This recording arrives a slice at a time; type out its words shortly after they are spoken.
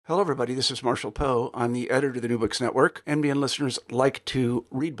Hello, everybody. This is Marshall Poe. I'm the editor of the New Books Network. NBN listeners like to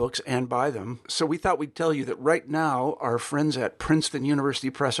read books and buy them. So we thought we'd tell you that right now, our friends at Princeton University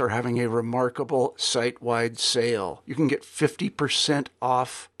Press are having a remarkable site-wide sale. You can get 50%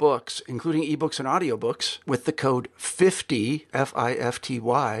 off books, including ebooks and audiobooks, with the code 50,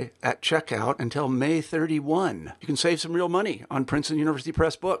 F-I-F-T-Y, at checkout until May 31. You can save some real money on Princeton University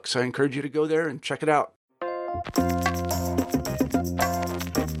Press books. I encourage you to go there and check it out.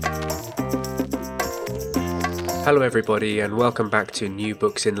 Hello everybody and welcome back to New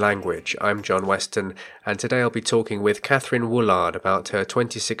Books in Language. I'm John Weston and today I'll be talking with Catherine Woolard about her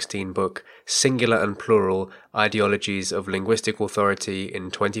 2016 book Singular and Plural: Ideologies of Linguistic Authority in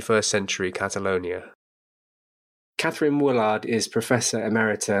 21st Century Catalonia. Catherine Woolard is Professor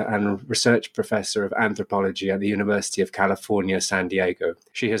Emerita and Research Professor of Anthropology at the University of California, San Diego.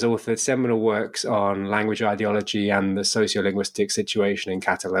 She has authored seminal works on language ideology and the sociolinguistic situation in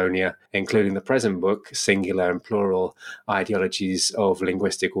Catalonia, including the present book, Singular and Plural: Ideologies of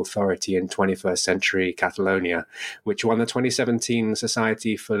Linguistic Authority in 21st Century Catalonia, which won the 2017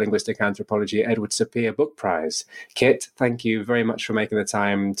 Society for Linguistic Anthropology Edward Sapir Book Prize. Kit, thank you very much for making the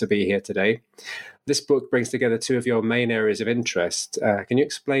time to be here today. This book brings together two of your main areas of interest. Can you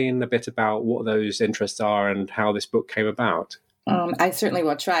explain a bit about what those interests are and how this book came about? I certainly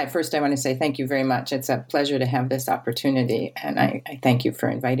will try. First, I want to say thank you very much. It's a pleasure to have this opportunity, and I thank you for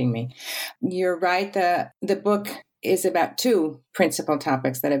inviting me. You're right. The book is about two principal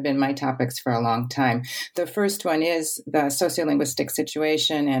topics that have been my topics for a long time. The first one is the sociolinguistic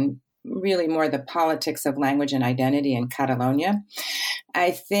situation and really more the politics of language and identity in Catalonia.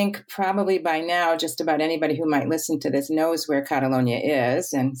 I think probably by now, just about anybody who might listen to this knows where Catalonia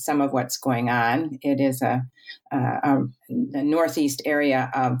is and some of what's going on. It is the northeast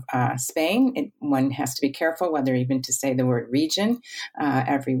area of Spain. One has to be careful whether even to say the word region.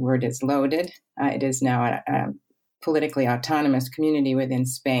 Every word is loaded. It is now a politically autonomous community within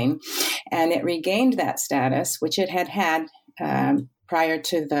Spain. And it regained that status, which it had prior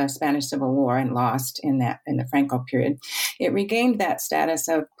to the Spanish Civil War and lost in the Franco period. It regained that status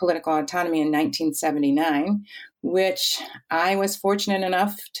of political autonomy in 1979, which I was fortunate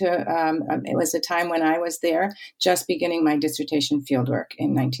enough to, it was a time when I was there just beginning my dissertation fieldwork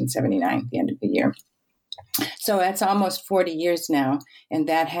in 1979, the end of the year. So that's almost 40 years now, and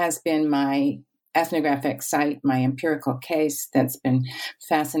that has been my ethnographic site, my empirical case that's been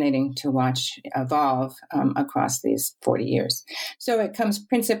fascinating to watch evolve across these 40 years. So it comes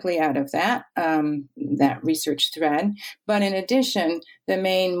principally out of that research thread. But in addition, the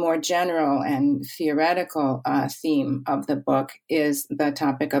main more general and theoretical theme of the book is the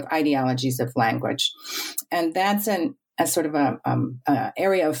topic of ideologies of language. And that's a sort of a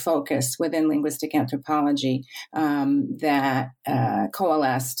area of focus within linguistic anthropology that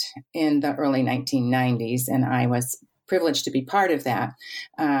coalesced in the early 1990s. And I was privileged to be part of that,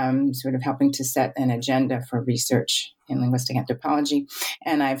 sort of helping to set an agenda for research in linguistic anthropology.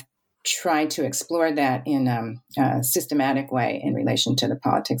 And I've tried to explore that in a systematic way in relation to the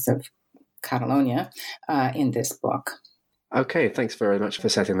politics of Catalonia in this book. Okay, thanks very much for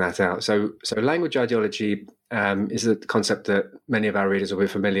setting that out. So language ideology is a concept that many of our readers will be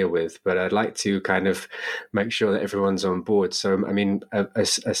familiar with, but I'd like to kind of make sure that everyone's on board. So, I mean, a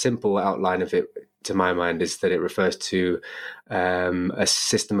simple outline of it, to my mind, is that it refers to a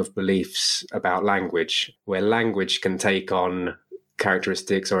system of beliefs about language, where language can take on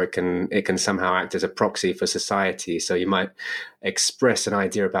characteristics, or it can somehow act as a proxy for society. So you might express an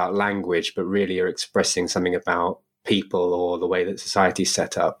idea about language, but really you're expressing something about people or the way that society is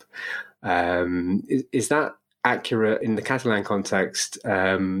set up. Is that accurate in the Catalan context?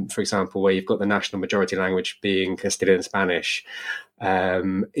 For example, where you've got the national majority language being Castilian Spanish,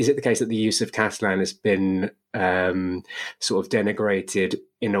 is it the case that the use of Catalan has been sort of denigrated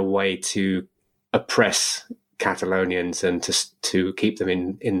in a way to oppress Catalonians and to keep them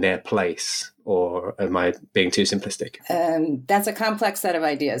in their place? Or am I being too simplistic? That's a complex set of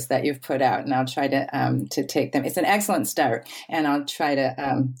ideas that you've put out, and I'll try to take them. It's an excellent start, and I'll try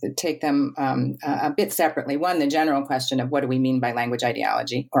to take them a bit separately. One, the general question of what do we mean by language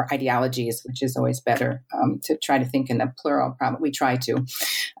ideology or ideologies, which is always better to try to think in the plural. Probably we try to,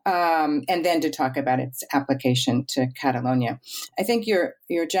 and then to talk about its application to Catalonia. I think your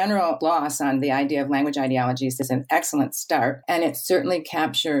general gloss on the idea of language ideologies is an excellent start, and it certainly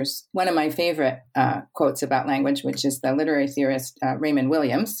captures one of my favorite quotes about language, which is the literary theorist Raymond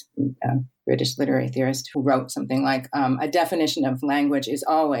Williams, British literary theorist, who wrote something like, a definition of language is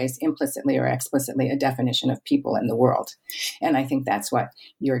always implicitly or explicitly a definition of people in the world. And I think that's what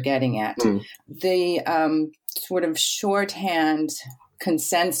you're getting at. The sort of shorthand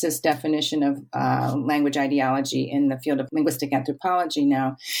consensus definition of language ideology in the field of linguistic anthropology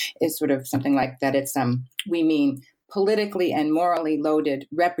now is sort of something like that. It's we mean politically and morally loaded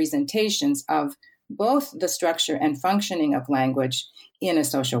representations of both the structure and functioning of language in a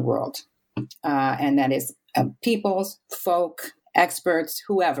social world. And that is peoples, folk, experts,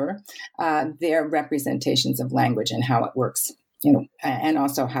 whoever, their representations of language and how it works, and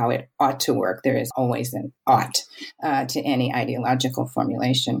also how it ought to work. There is always an ought to any ideological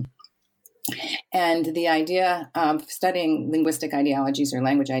formulation. And the idea of studying linguistic ideologies or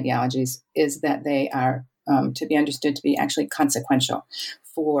language ideologies is that they are to be understood to be actually consequential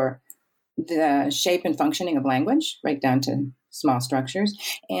for the shape and functioning of language, right down to small structures,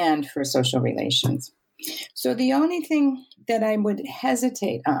 and for social relations. So the only thing that I would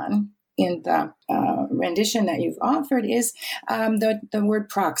hesitate on in the rendition that you've offered is the word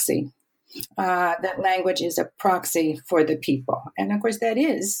proxy, that language is a proxy for the people. And of course, that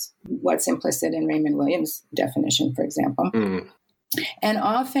is what's implicit in Raymond Williams' definition, for example. And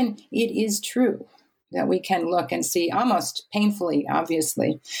often it is true that we can look and see almost painfully,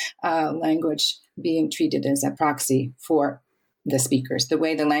 obviously, language being treated as a proxy for the speakers, the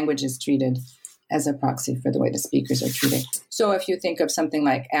way the language is treated as a proxy for the way the speakers are treated. So if you think of something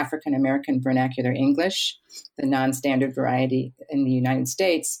like African American vernacular English, the non-standard variety in the United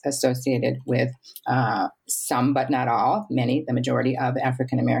States associated with some, but not all, many, the majority of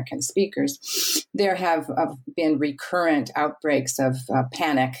African American speakers, there have been recurrent outbreaks of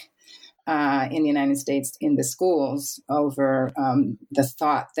panic in the United States in the schools over the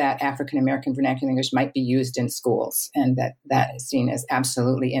thought that African American vernacular English might be used in schools, and that is seen as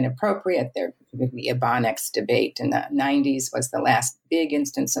absolutely inappropriate. There, the Ebonics debate in the 90s was the last big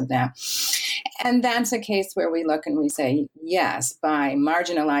instance of that. And that's a case where we look and we say, yes, by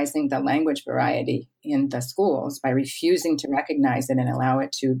marginalizing the language variety in the schools, by refusing to recognize it and allow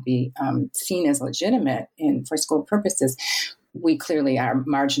it to be seen as legitimate for school purposes, we clearly are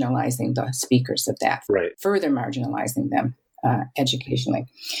marginalizing the speakers of that, right, further marginalizing them educationally.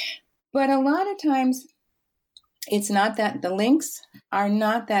 But a lot of times, it's not that the links are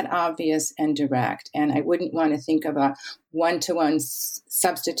not that obvious and direct. And I wouldn't want to think of a one-to-one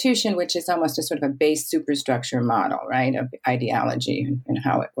substitution, which is almost a sort of a base superstructure model, right, of ideology and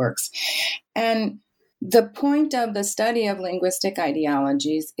how it works. And the point of the study of linguistic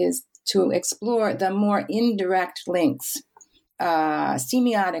ideologies is to explore the more indirect links,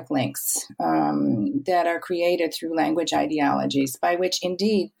 semiotic links that are created through language ideologies, by which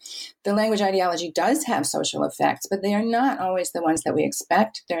indeed the language ideology does have social effects, but they are not always the ones that we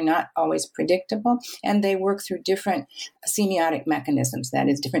expect. They're not always predictable, and they work through different semiotic mechanisms, that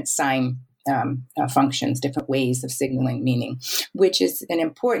is, different sign functions, different ways of signaling meaning, which is an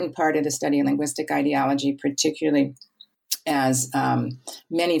important part of the study of linguistic ideology, particularly as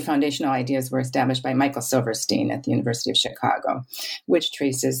many foundational ideas were established by Michael Silverstein at the University of Chicago, which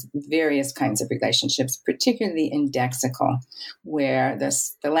traces various kinds of relationships, particularly indexical, where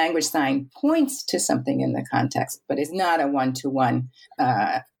the language sign points to something in the context, but is not a one-to-one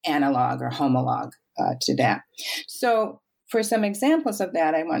analog or homolog to that. So for some examples of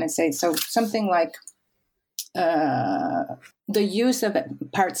that, I want to say, so something like the use of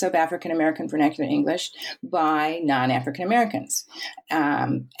parts of African American vernacular English by non-African Americans.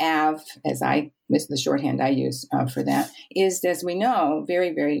 AV, is the shorthand I use for that, is, as we know,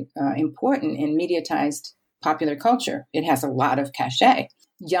 very, very important in mediatized popular culture. It has a lot of cachet.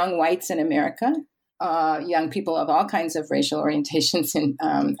 Young whites in America, young people of all kinds of racial orientations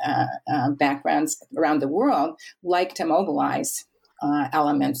and backgrounds around the world like to mobilize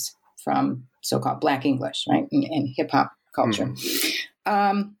elements from so-called Black English, right, and hip-hop culture.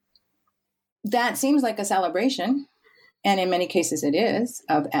 Mm-hmm. That seems like a celebration, and in many cases it is,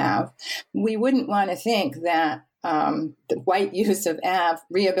 of AV. We wouldn't want to think that the white use of AV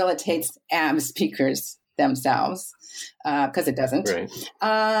rehabilitates AV speakers themselves, because it doesn't. Right.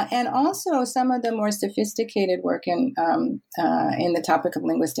 And also some of the more sophisticated work in the topic of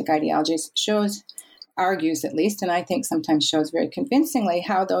linguistic ideologies argues at least, and I think sometimes shows very convincingly,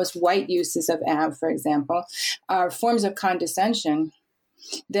 how those white uses of AV, for example, are forms of condescension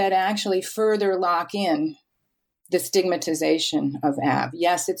that actually further lock in the stigmatization of AV.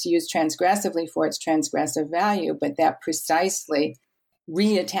 Yes, it's used transgressively for its transgressive value, but that precisely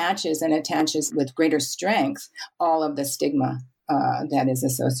reattaches and attaches with greater strength all of the stigma that is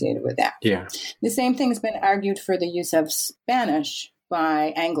associated with that. Yeah. The same thing has been argued for the use of Spanish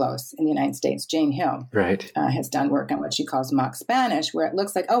by Anglos in the United States. Jane Hill has done work on what she calls mock Spanish, where it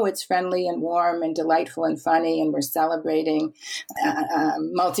looks like, oh, it's friendly and warm and delightful and funny, and we're celebrating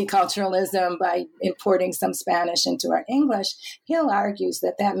multiculturalism by importing some Spanish into our English. Hill argues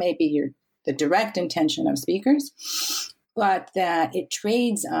that that may be the direct intention of speakers, but that it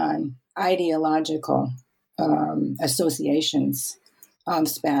trades on ideological associations of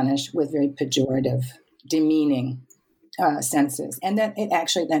Spanish with very pejorative, demeaning senses, and that it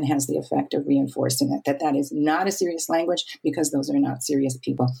actually then has the effect of reinforcing it, that is not a serious language because those are not serious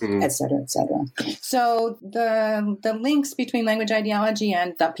people, et cetera, et cetera. So the links between language ideology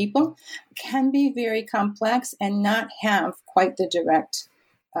and the people can be very complex and not have quite the direct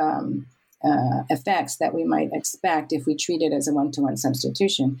effects that we might expect if we treat it as a one-to-one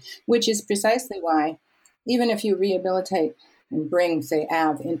substitution, which is precisely why, even if you rehabilitate and bring, say,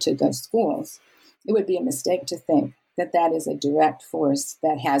 Av into the schools, it would be a mistake to think that is a direct force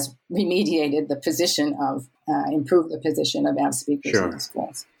that has remediated the position of, improved the position of Av speakers in the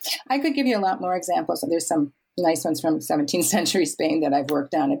schools. I could give you a lot more examples. There's some nice ones from 17th century Spain that I've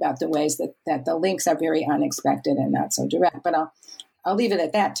worked on about the ways that the links are very unexpected and not so direct. But I'll leave it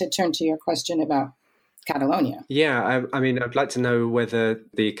at that to turn to your question about Catalonia. Yeah, I mean, I'd like to know whether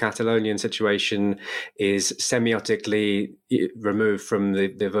the Catalonian situation is semiotically removed from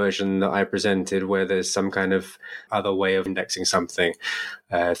the version that I presented, where there's some kind of other way of indexing something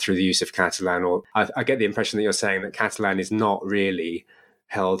through the use of Catalan. Or I get the impression that you're saying that Catalan is not really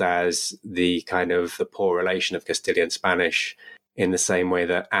held as the kind of the poor relation of Castilian Spanish in the same way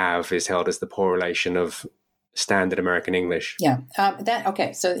that Av is held as the poor relation of standard American English. Yeah.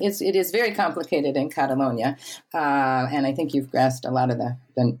 Okay. So it is very complicated in Catalonia. And I think you've grasped a lot of the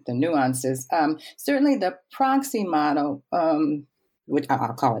nuances. Certainly the proxy model, which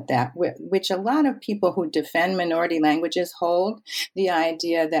I'll call it that, which a lot of people who defend minority languages hold, the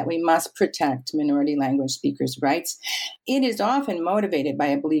idea that we must protect minority language speakers' rights. It is often motivated by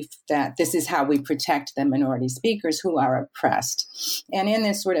a belief that this is how we protect the minority speakers who are oppressed. And in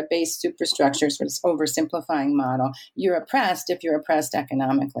this sort of base superstructure, sort of oversimplifying model, you're oppressed if you're oppressed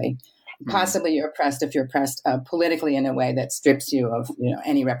economically. Possibly you're oppressed if you're oppressed politically in a way that strips you of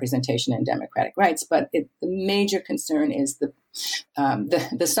any representation in democratic rights. But the major concern is the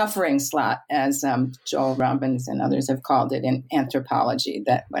suffering slot, as Joel Robbins and others have called it in anthropology.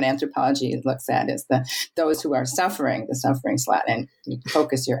 That what anthropology looks at is those who are suffering, the suffering slot, and you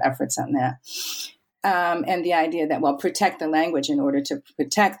focus your efforts on that. And the idea that, protect the language in order to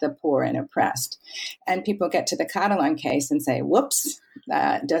protect the poor and oppressed. And people get to the Catalan case and say, whoops,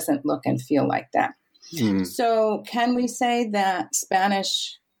 that doesn't look and feel like that. So can we say that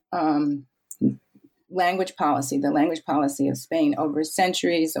Spanish language policy, the language policy of Spain over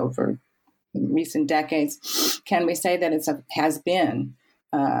centuries, over recent decades, can we say that it has been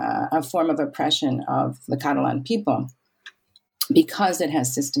a form of oppression of the Catalan people? Because it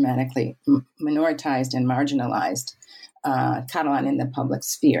has systematically minoritized and marginalized Catalan in the public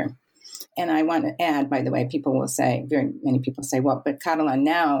sphere. And I want to add, by the way, people will say, very many people say, but Catalan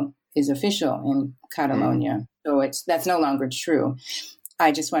now is official in Catalonia. So that's no longer true.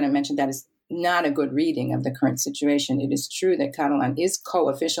 I just want to mention that is not a good reading of the current situation. It is true that Catalan is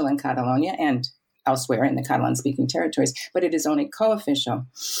co-official in Catalonia and elsewhere in the Catalan-speaking territories, but it is only co-official.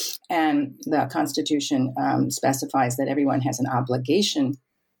 And the Constitution specifies that everyone has an obligation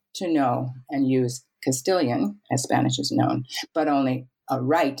to know and use Castilian, as Spanish is known, but only a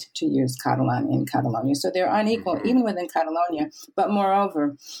right to use Catalan in Catalonia. So they're unequal, even within Catalonia. But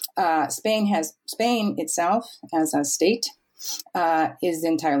moreover, Spain itself, as a state, is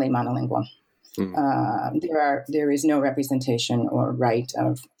entirely monolingual. There is no representation or right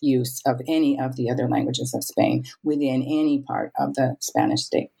of use of any of the other languages of Spain within any part of the Spanish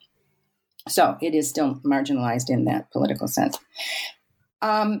state. So it is still marginalized in that political sense.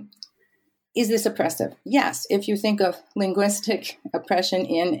 Is this oppressive? Yes. If you think of linguistic oppression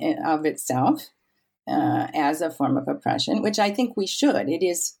in and of itself as a form of oppression, which I think we should, it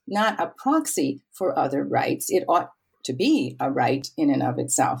is not a proxy for other rights. It ought to be a right in and of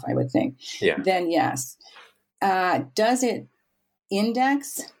itself, I would think. Yeah. Then yes. Does it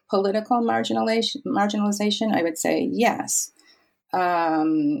index political marginalization? I would say yes.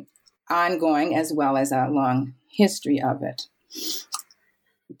 Ongoing as well as a long history of it.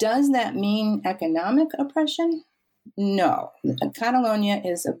 Does that mean economic oppression? No. Catalonia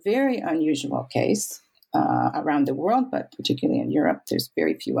is a very unusual case around the world, but particularly in Europe, there's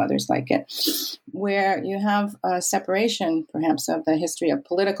very few others like it, where you have a separation, perhaps, of the history of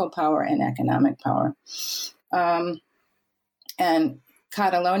political power and economic power. And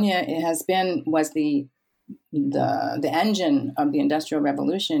Catalonia was the the engine of the Industrial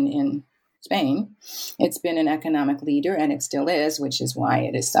Revolution in Spain. It's been an economic leader, and it still is, which is why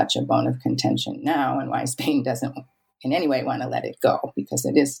it is such a bone of contention now, and why Spain doesn't in any way want to let it go, because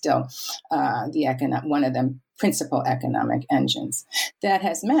it is still one of the principal economic engines. That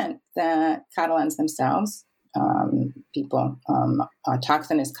has meant that Catalans themselves, people,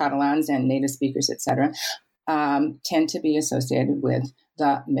 autochthonous Catalans and native speakers, etc., tend to be associated with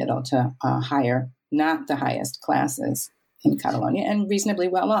the middle to higher, not the highest classes in Catalonia, and reasonably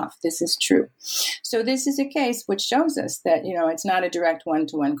well off. This is true. So this is a case which shows us that, it's not a direct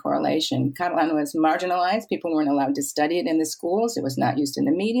one-to-one correlation. Catalan was marginalized. People weren't allowed to study it in the schools. It was not used in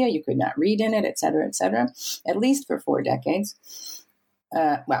the media. You could not read in it, et cetera, at least for 4 decades.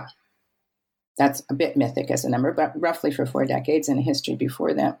 Well, that's a bit mythic as a number, but roughly for 4 decades, and a history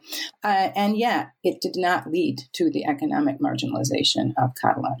before that. And yet, it did not lead to the economic marginalization of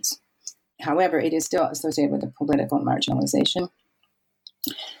Catalans. However, it is still associated with a political marginalization.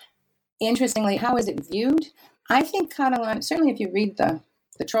 Interestingly, how is it viewed? I think Catalan, certainly if you read the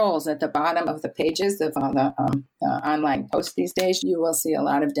trolls at the bottom of the pages of all the online posts these days, you will see a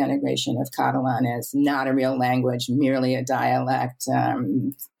lot of denigration of Catalan as not a real language, merely a dialect,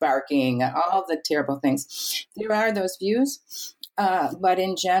 barking, all the terrible things. There are those views, but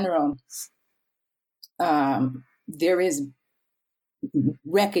in general, there is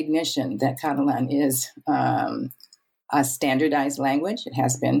recognition that Catalan is a standardized language. It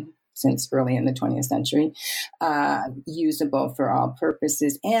has been since early in the 20th century, usable for all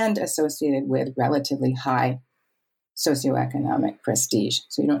purposes and associated with relatively high socioeconomic prestige.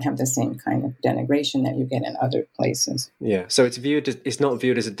 So you don't have the same kind of denigration that you get in other places. Yeah. So it's not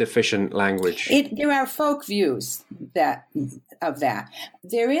viewed as a deficient language. There are folk views of that.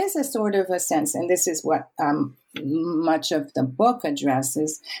 There is a sort of a sense, and this is what much of the book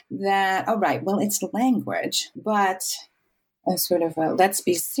addresses, that, it's language, but a sort of let's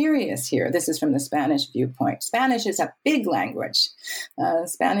be serious here. This is from the Spanish viewpoint. Spanish is a big language.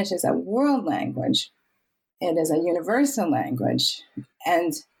 Spanish is a world language. It is a universal language.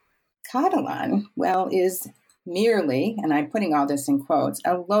 And Catalan, is merely, and I'm putting all this in quotes,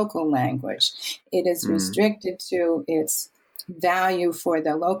 a local language. It is restricted to its value for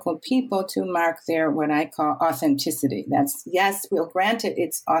the local people to mark their, what I call, authenticity. That's, yes, we'll grant it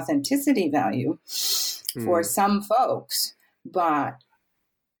its authenticity value for some folks, but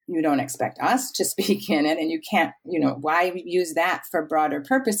you don't expect us to speak in it, and you can't, why use that for broader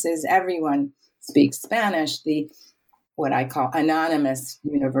purposes? Everyone speaks Spanish, the what I call anonymous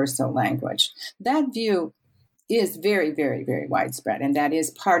universal language. That view is very, very, very widespread, and that is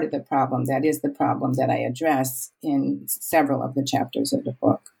part of the problem. That is the problem that I address in several of the chapters of the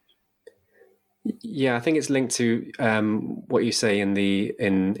book. Yeah, I think it's linked to what you say in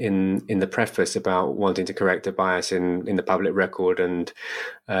the preface about wanting to correct a bias in the public record, and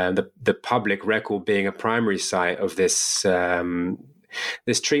the public record being a primary site of this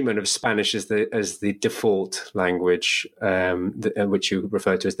treatment of Spanish as the default language, which you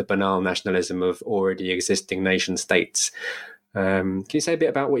refer to as the banal nationalism of already existing nation states. Can you say a bit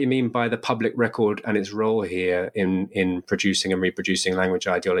about what you mean by the public record and its role here in producing and reproducing language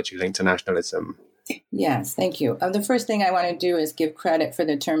ideology linked to nationalism? Yes, thank you. The first thing I want to do is give credit for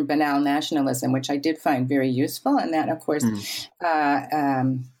the term banal nationalism, which I did find very useful. And that, of course,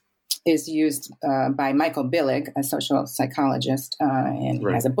 is used by Michael Billig, a social psychologist, and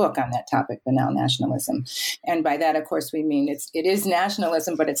he has a book on that topic, banal nationalism. And by that, of course, we mean it is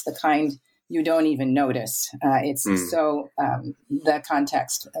nationalism, but it's the kind you don't even notice. So the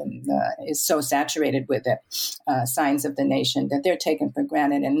context is so saturated with it, signs of the nation, that they're taken for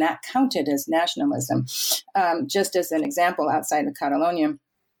granted and not counted as nationalism. Just as an example, outside of Catalonia,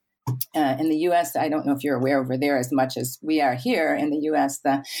 in the U.S., I don't know if you're aware over there as much as we are here. In the U.S.,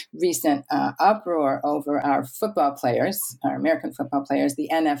 the recent uproar over our football players, our American football players, the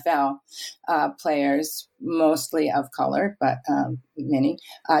NFL players, mostly of color, but many,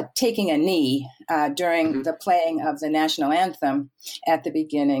 taking a knee during the playing of the national anthem at the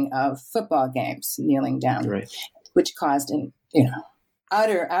beginning of football games, kneeling down, which caused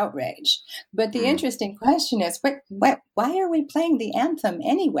utter outrage. But the interesting question is, why are we playing the anthem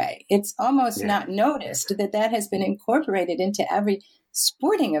anyway? It's almost not noticed that has been incorporated into every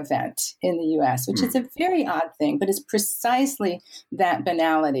sporting event in the U.S., which is a very odd thing, but it's precisely that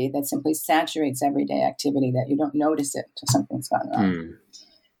banality that simply saturates everyday activity that you don't notice it until something's gone wrong.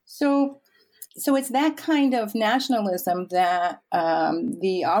 So it's that kind of nationalism that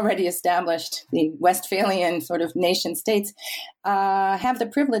the already established, the Westphalian sort of nation states have the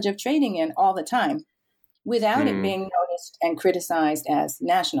privilege of trading in all the time without it being noticed and criticized as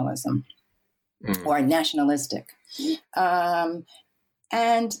nationalism. or nationalistic. And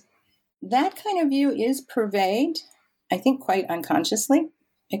that kind of view is pervade, I think, quite unconsciously.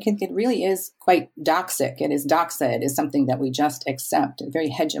 It really is quite doxic. It is doxa. It is something that we just accept, a very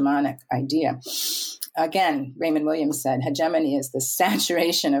hegemonic idea. Again, Raymond Williams said, hegemony is the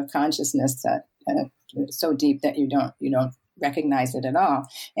saturation of consciousness that so deep that you don't recognize it at all.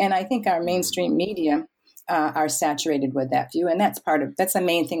 And I think our mainstream media are saturated with that view, and that's the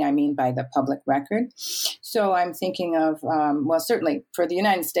main thing I mean by the public record. So I'm thinking of, certainly for the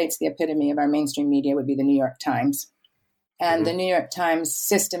United States, the epitome of our mainstream media would be the New York Times. And the New York Times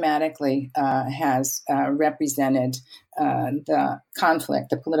systematically has represented the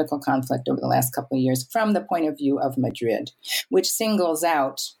political conflict over the last couple of years from the point of view of Madrid, which singles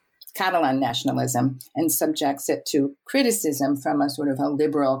out Catalan nationalism and subjects it to criticism from a sort of a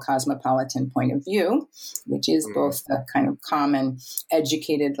liberal cosmopolitan point of view, which is both the kind of common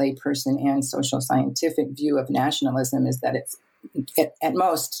educated layperson and social scientific view of nationalism, is that it's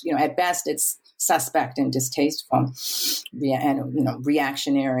at best, it's suspect and distasteful, and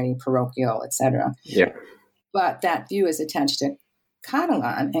reactionary, parochial, etc. Yeah. But that view is attached to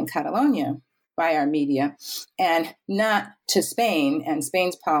Catalan and Catalonia by our media, and not to Spain and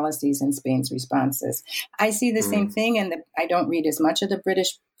Spain's policies and Spain's responses. I see the same thing, and I don't read as much of the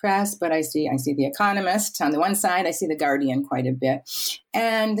British press, but I see The Economist on the one side. I see The Guardian quite a bit,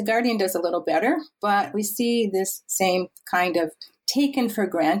 and The Guardian does a little better, but we see this same kind of taken for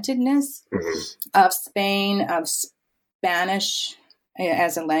grantedness of Spain, of Spanish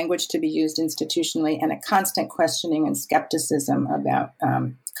as a language to be used institutionally, and a constant questioning and skepticism about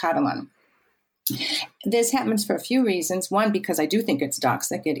Catalan. This happens for a few reasons. One, because I do think it's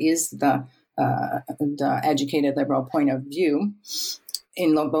doxic. It is the educated liberal point of view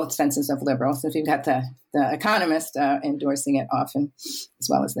in both senses of liberal. So if you've got the Economist endorsing it often, as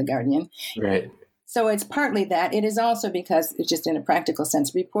well as The Guardian. Right. So it's partly that. It is also because, it's just in a practical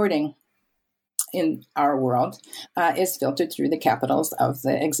sense, reporting in our world is filtered through the capitals of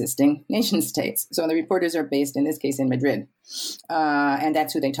the existing nation states. So the reporters are based, in this case, in Madrid. And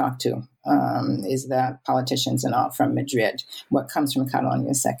that's who they talk to, is the politicians and all from Madrid. What comes from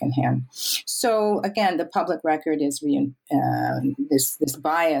Catalonia is secondhand. So again, the public record is this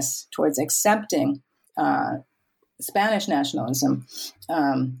bias towards accepting Spanish nationalism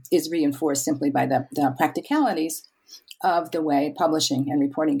is reinforced simply by the practicalities of the way publishing and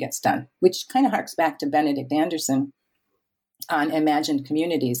reporting gets done, which kind of harks back to Benedict Anderson on imagined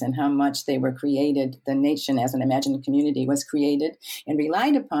communities and how much they were created. The nation as an imagined community was created and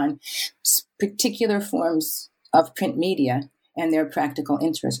relied upon particular forms of print media and their practical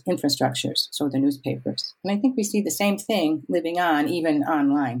infrastructures, so the newspapers. And I think we see the same thing living on, even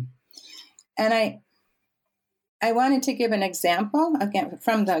online. And I wanted to give an example, again,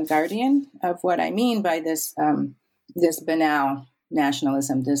 from The Guardian, of what I mean by this this banal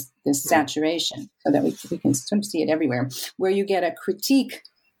nationalism, this saturation, so that we can sort of see it everywhere, where you get a critique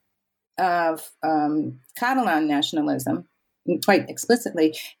of Catalan nationalism quite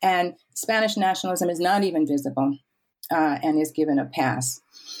explicitly, and Spanish nationalism is not even visible and is given a pass.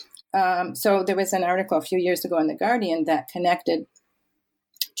 So there was an article a few years ago in The Guardian that connected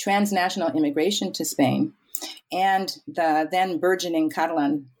transnational immigration to Spain and the then burgeoning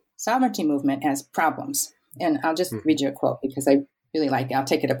Catalan sovereignty movement as problems. And I'll just read you a quote because I really like it. I'll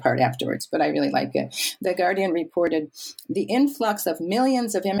take it apart afterwards, but I really like it. The Guardian reported, "The influx of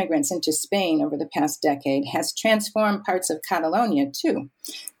millions of immigrants into Spain over the past decade has transformed parts of Catalonia too,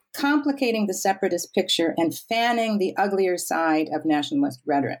 complicating the separatist picture and fanning the uglier side of nationalist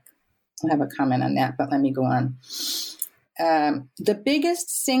rhetoric." I'll have a comment on that, but let me go on. The biggest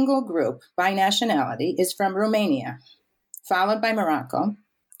single group by nationality is from Romania, followed by Morocco,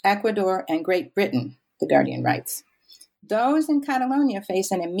 Ecuador, and Great Britain, The Guardian writes. Those in Catalonia face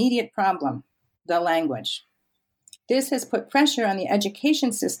an immediate problem, the language. This has put pressure on the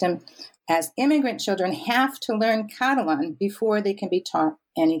education system as immigrant children have to learn Catalan before they can be taught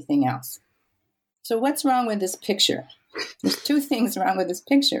anything else. So what's wrong with this picture? There's two things wrong with this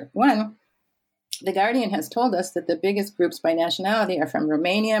picture. One, The Guardian has told us that the biggest groups by nationality are from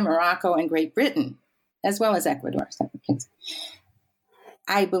Romania, Morocco, and Great Britain, as well as Ecuador.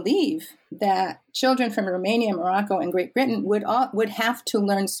 I believe that children from Romania, Morocco, and Great Britain would have to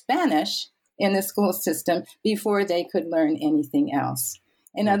learn Spanish in the school system before they could learn anything else.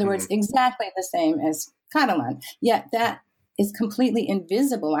 In other words, exactly the same as Catalan. Yet that is completely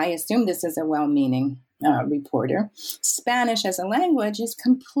invisible. I assume this is a well-meaning reporter. Spanish as a language is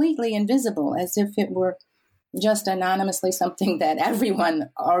completely invisible, as if it were just anonymously something that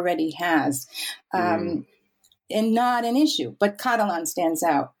everyone already has. And not an issue. But Catalan stands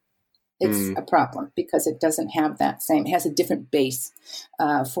out it's a problem because it doesn't have that same, it has a different base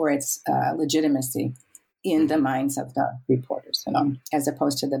for its legitimacy in the minds of the reporters, as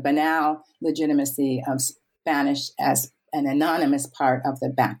opposed to the banal legitimacy of Spanish as an anonymous part of the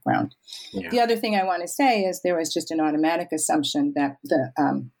background. Yeah. The other thing I want to say is there was just an automatic assumption that the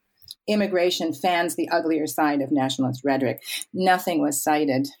immigration fans the uglier side of nationalist rhetoric. Nothing was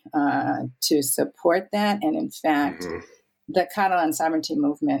cited to support that. And in fact, the Catalan sovereignty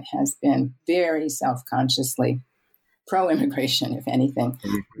movement has been very self-consciously pro-immigration, if anything,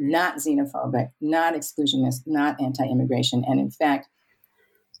 not xenophobic, not exclusionist, not anti-immigration. And in fact,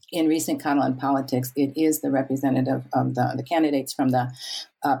 in recent Catalan politics, it is the representative of the candidates from the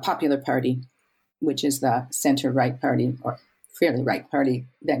Popular Party, which is the center-right party, or fairly right party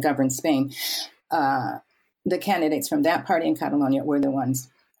that governs Spain. The candidates from that party in Catalonia were the ones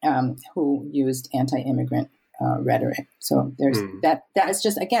who used anti-immigrant rhetoric. So there's that is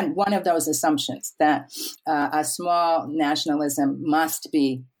just, again, one of those assumptions that a small nationalism must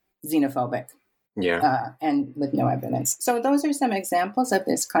be xenophobic. Yeah. And with no evidence. So those are some examples of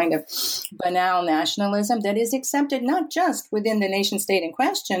this kind of banal nationalism that is accepted not just within the nation state in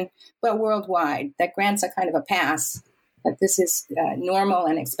question, but worldwide, that grants a kind of a pass that this is normal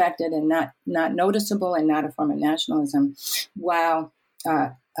and expected and not noticeable and not a form of nationalism, while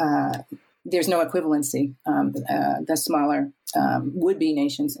there's no equivalency. The smaller would-be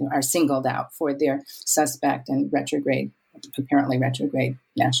nations are singled out for their suspect and apparently retrograde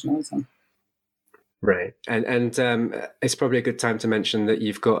nationalism. Right. And it's probably a good time to mention that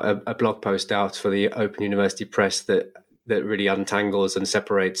you've got a blog post out for the Open University Press that really untangles and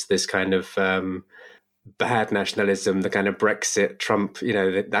separates this kind of bad nationalism, the kind of Brexit, Trump,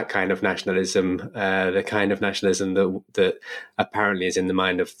 that kind of nationalism, the kind of nationalism that apparently is in the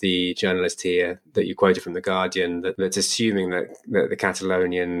mind of the journalist here that you quoted from The Guardian, that's assuming that the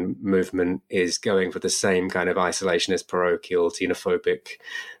Catalonian movement is going for the same kind of isolationist, parochial, xenophobic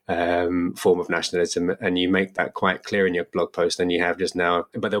form of nationalism, and you make that quite clear in your blog post, and you have just now.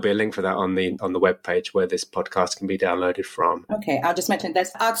 But there'll be a link for that on the webpage where this podcast can be downloaded from. Okay, I'll just mention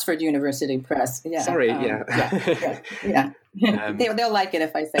that's Oxford University Press. Yeah. Sorry, yeah. They'll like it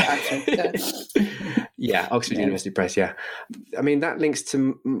if I say Oxford. So. Yeah, Oxford University Press. Yeah, I mean that links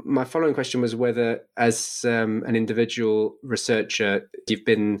to my following question was whether, as an individual researcher, you've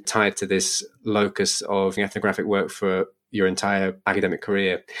been tied to this locus of ethnographic work for your entire academic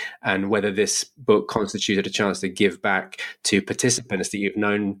career, and whether this book constituted a chance to give back to participants that you've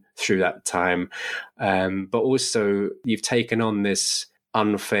known through that time, but also you've taken on this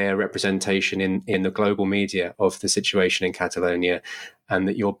unfair representation in the global media of the situation in Catalonia, and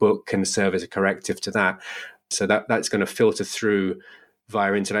that your book can serve as a corrective to that. So that's going to filter through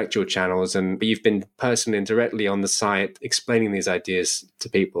via intellectual channels, and you've been personally and directly on the site explaining these ideas to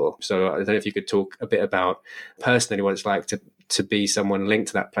people. So I don't know if you could talk a bit about personally what it's like to be someone linked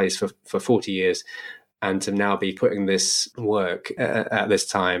to that place for 40 years and to now be putting this work at this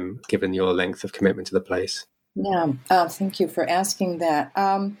time, given your length of commitment to the place. Yeah, thank you for asking that.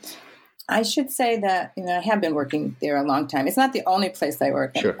 I should say that I have been working there a long time. It's not the only place I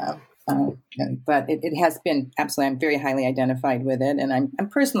work. Sure. But it has been absolutely, I'm very highly identified with it, and I'm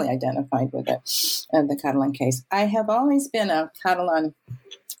personally identified with it, the Catalan case. I have always been a Catalan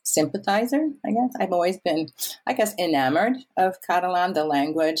sympathizer, I guess. I've always been, enamored of Catalan, the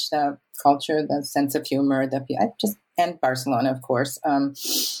language, the culture, the sense of humor, and Barcelona, of course,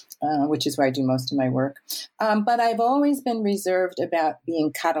 which is where I do most of my work. But I've always been reserved about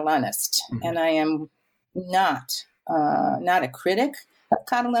being Catalanist, and I am not a critic of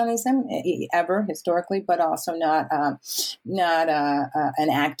Catalanism ever historically, but also not an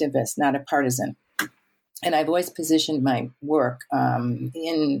activist, not a partisan. And I've always positioned my work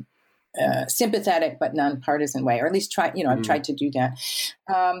in a sympathetic but non-partisan way, or at least I've tried to do that.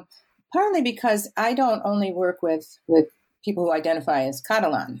 Partly because I don't only work with people who identify as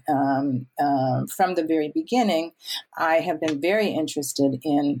Catalan. From the very beginning, I have been very interested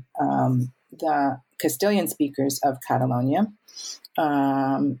in the Castilian speakers of Catalonia.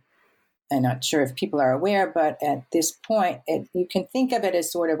 I'm not sure if people are aware, but at this point, you can think of it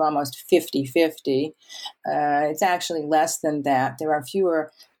as sort of almost 50-50. It's actually less than that. There are fewer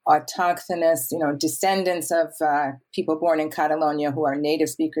autochthonous, descendants of people born in Catalonia who are native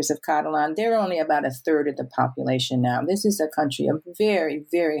speakers of Catalan. They're only about a third of the population now. This is a country of very,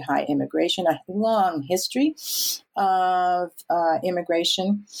 very high immigration, a long history of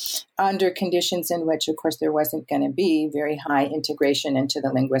immigration under conditions in which, of course, there wasn't going to be very high integration into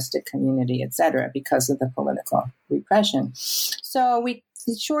the linguistic community, et cetera, because of the political repression. So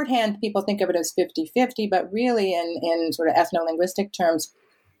shorthand, people think of it as 50-50, but really in sort of ethno-linguistic terms,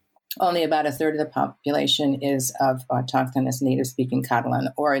 only about a third of the population is of autochthonous native-speaking Catalan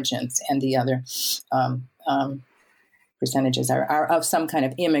origins, and the other percentages are of some kind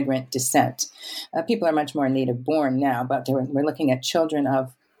of immigrant descent. People are much more native-born now, but we're looking at children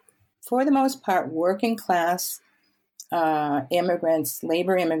of, for the most part, working class immigrants,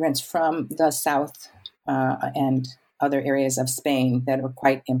 labor immigrants from the south and other areas of Spain that were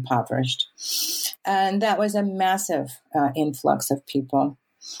quite impoverished. And that was a massive influx of people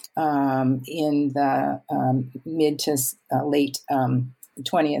in the mid to late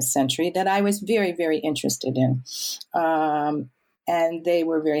 20th century that I was very, very interested in. And they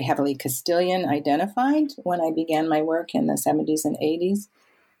were very heavily Castilian identified when I began my work in the 70s and 80s.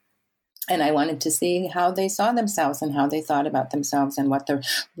 And I wanted to see how they saw themselves and how they thought about themselves and what the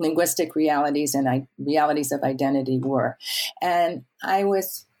linguistic realities and realities of identity were. And I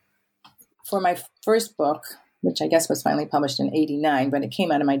was, for my first book, which I guess was finally published in 89, but it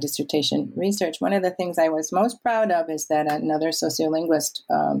came out of my dissertation research. One of the things I was most proud of is that another sociolinguist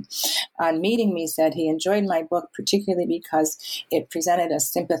on meeting me said he enjoyed my book particularly because it presented a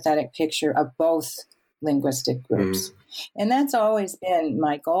sympathetic picture of both linguistic groups. And that's always been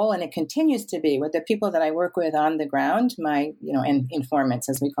my goal, and it continues to be with the people that I work with on the ground, my, and informants,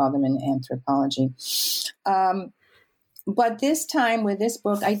 as we call them in anthropology. But this time with this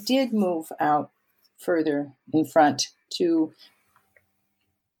book, I did move out further in front to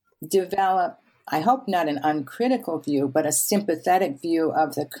develop, I hope not an uncritical view, but a sympathetic view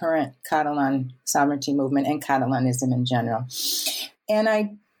of the current Catalan sovereignty movement and Catalanism in general. And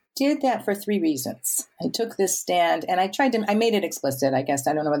I did that for three reasons. I took this stand and I made it explicit, I guess.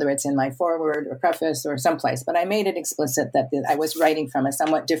 I don't know whether it's in my foreword or preface or someplace, but I made it explicit that I was writing from a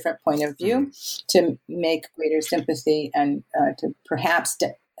somewhat different point of view to make greater sympathy and to perhaps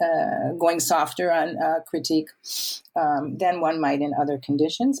going softer on critique than one might in other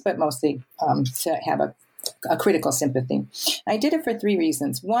conditions, but mostly to have a critical sympathy. I did it for three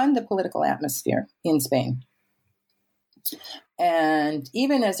reasons. One, the political atmosphere in Spain. And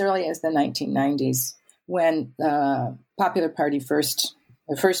even as early as the 1990s, when the Popular Party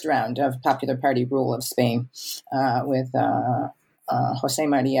the first round of Popular Party rule of Spain with José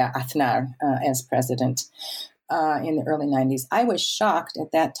María Aznar as president in the early 90s, I was shocked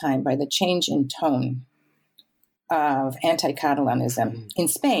at that time by the change in tone of anti-Catalanism in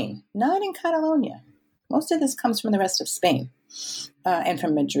Spain, not in Catalonia. Most of this comes from the rest of Spain and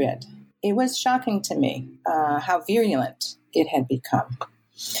from Madrid. It was shocking to me how virulent it had become.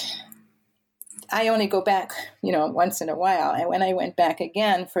 I only go back, once in a while. And when I went back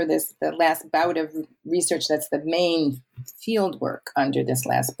again for the last bout of research, that's the main field work under this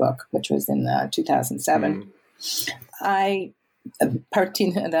last book, which was in 2007, the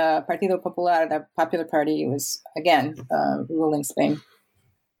Partido Popular, the Popular Party, was again ruling Spain.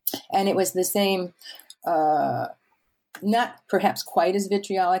 And it was the same, not perhaps quite as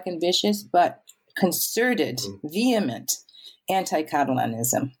vitriolic and vicious, but concerted, vehement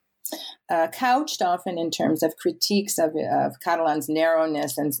anti-Catalanism, couched often in terms of critiques of Catalan's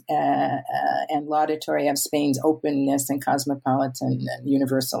narrowness and laudatory of Spain's openness and cosmopolitan and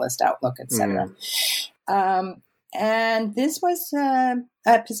universalist outlook, etc. And this was a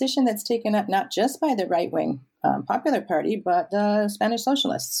position that's taken up not just by the right-wing Popular Party, but the Spanish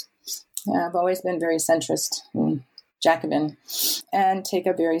socialists. I've always been very centrist and Jacobin and take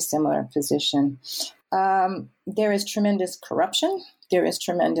a very similar position. There is tremendous corruption. There is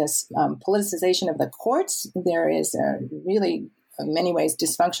tremendous politicization of the courts. There is a really, in many ways,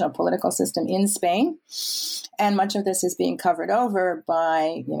 dysfunctional political system in Spain. And much of this is being covered over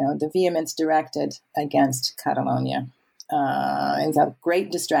by, the vehemence directed against Catalonia. It's a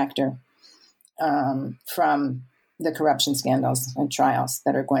great distractor from the corruption scandals and trials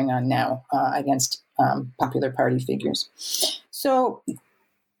that are going on now against Popular Party figures. So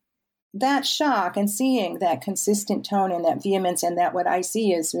that shock and seeing that consistent tone and that vehemence and that what I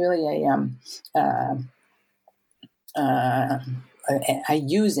see is really a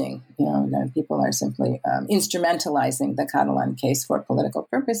using, people are simply instrumentalizing the Catalan case for political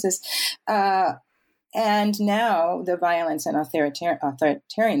purposes. And now the violence and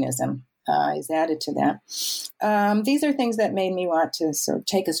authoritarianism is added to that. These are things that made me want to sort of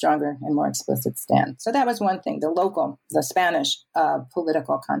take a stronger and more explicit stand. So that was one thing, the Spanish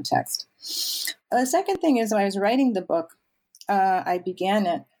political context. The second thing is when I was writing the book, I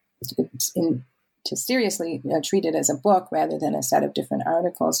began to seriously treat it as a book rather than a set of different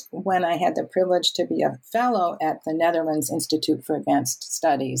articles when I had the privilege to be a fellow at the Netherlands Institute for Advanced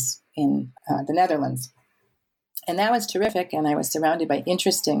Studies in the Netherlands. And that was terrific. And I was surrounded by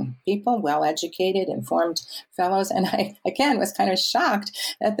interesting people, well-educated, informed fellows. And I, again, was kind of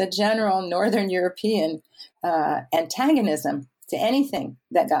shocked at the general Northern European antagonism to anything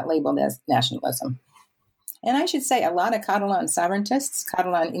that got labeled as nationalism. And I should say a lot of Catalan sovereigntists,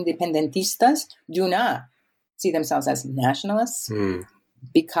 Catalan independentistas, do not see themselves as nationalists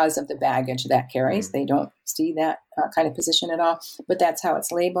because of the baggage that carries. They don't see that kind of position at all, but that's how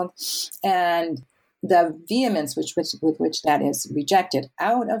it's labeled. And the vehemence with which that is rejected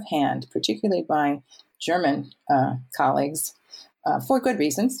out of hand, particularly by German colleagues, for good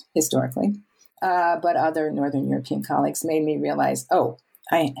reasons, historically, but other Northern European colleagues, made me realize,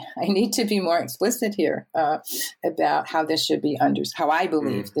 I need to be more explicit here about how this should be how I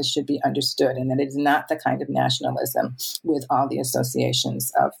believe this should be understood, and that it is not the kind of nationalism with all the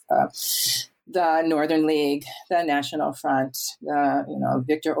associations of the Northern League, the National Front,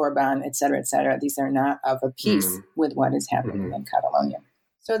 Viktor Orban, et cetera, et cetera. These are not of a piece with what is happening in Catalonia.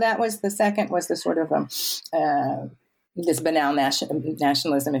 So that was the second, was the sort of this banal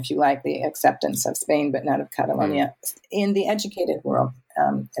nationalism, if you like, the acceptance of Spain, but not of Catalonia in the educated world,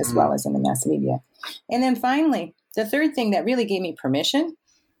 as well as in the mass media. And then finally, the third thing that really gave me permission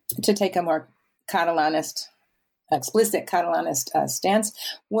to take a more explicit Catalanist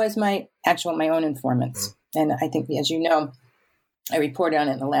stance was my own informants. And I think, as you know, I report on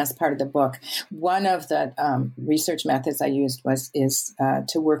it in the last part of the book. One of the research methods I used is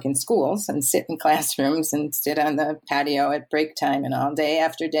to work in schools and sit in classrooms and sit on the patio at break time and all day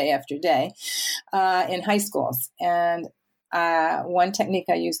after day after day in high schools. And one technique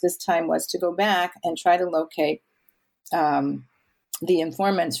I used this time was to go back and try to locate the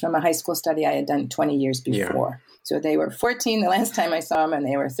informants from a high school study I had done 20 years before. Yeah. So they were 14 the last time I saw them, and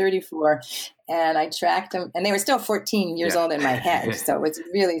they were 34. And I tracked them, and they were still 14 years old in my head. So it was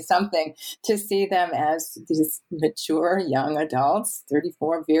really something to see them as these mature young adults,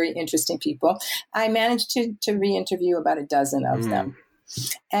 34, very interesting people. I managed to re-interview about a dozen of them.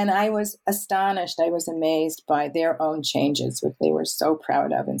 And I was astonished. I was amazed by their own changes, which they were so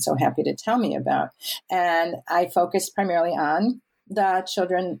proud of and so happy to tell me about. And I focused primarily on the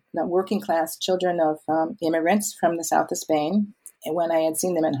children, the working class children of immigrants from the south of Spain. And when I had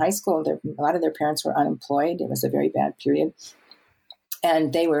seen them in high school, a lot of their parents were unemployed. It was a very bad period.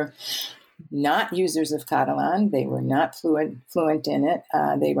 And they were not users of Catalan. They were not fluent in it.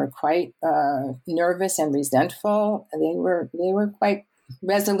 They were quite nervous and resentful. They were quite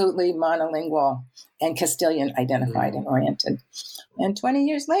resolutely monolingual and Castilian identified and oriented. And 20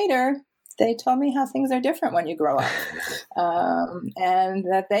 years later, they told me how things are different when you grow up, and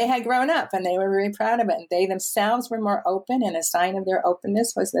that they had grown up and they were very proud of it. And they themselves were more open, and a sign of their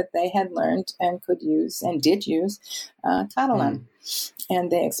openness was that they had learned and could use and did use Catalan.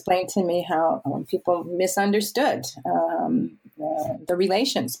 And they explained to me how people misunderstood the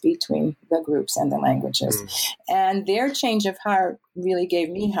relations between the groups and the languages. And their change of heart really gave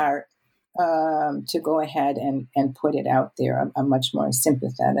me heart to go ahead and put it out there, a much more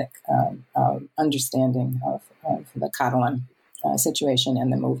sympathetic understanding of the Catalan situation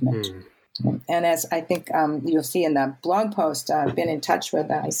and the movement. And as I think you'll see in the blog post, I've been in touch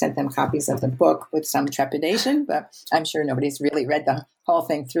with, I sent them copies of the book with some trepidation, but I'm sure nobody's really read the whole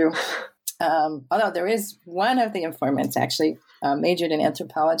thing through. Although there is one of the informants actually majored in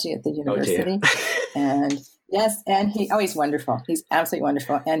anthropology at the university. And yes, and he's wonderful. He's absolutely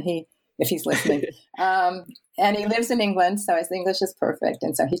wonderful. And if he's listening. And he lives in England, so his English is perfect,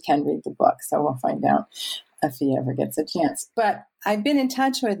 and so he can read the book. So we'll find out if he ever gets a chance. But I've been in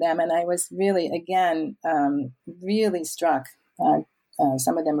touch with them, and I was really, again, really struck.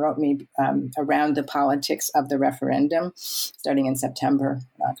 Some of them wrote me around the politics of the referendum, starting in September,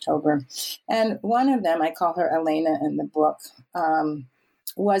 October. And one of them, I call her Elena in the book,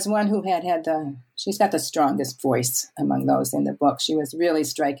 was one who she's got the strongest voice among those in the book. She was really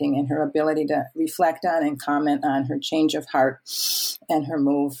striking in her ability to reflect on and comment on her change of heart and her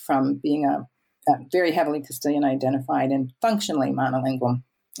move from being a very heavily Castilian identified and functionally monolingual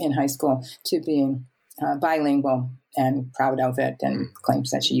in high school to being bilingual and proud of it, and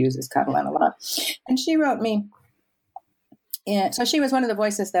claims that she uses Catalan a lot. And she wrote me, and so she was one of the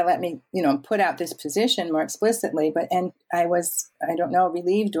voices that let me, put out this position more explicitly. And I was, I don't know,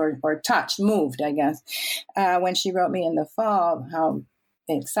 relieved or touched, moved, I guess, when she wrote me in the fall how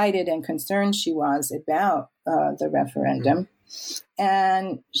excited and concerned she was about the referendum.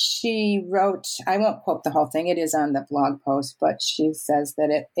 And she wrote, I won't quote the whole thing, it is on the blog post, but she says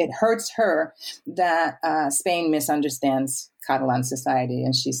that it hurts her that Spain misunderstands Catalan society.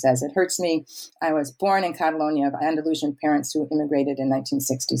 And she says, it hurts me. I was born in Catalonia of Andalusian parents who immigrated in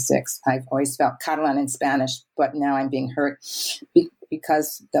 1966. I've always felt Catalan and Spanish, but now I'm being hurt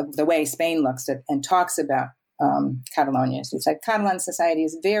because the way Spain looks at and talks about Catalonia. She said, Catalan society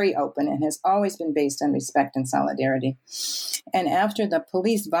is very open and has always been based on respect and solidarity. And after the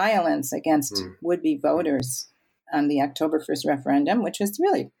police violence against would-be voters on the October 1st referendum, which was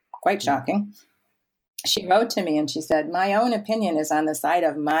really quite shocking, she wrote to me and she said, my own opinion is on the side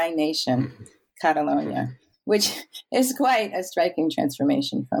of my nation, Catalonia, which is quite a striking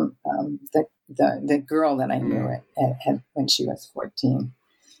transformation from the girl that I knew when she was 14.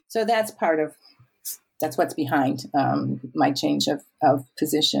 So that's that's what's behind my change of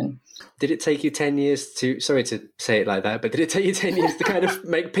position. Did it take you 10 years to, sorry to say it like that, but did it take you 10 years to kind of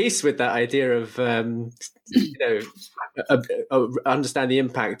make peace with that idea of, understand the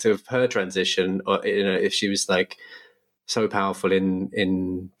impact of her transition, or, if she was like so powerful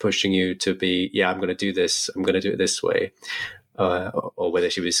in pushing you to be, I'm going to do this, I'm going to do it this way, or whether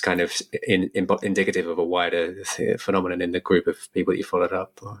she was kind of indicative of a wider phenomenon in the group of people that you followed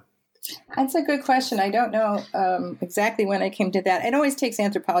up? Or? That's a good question. I don't know exactly when I came to that. It always takes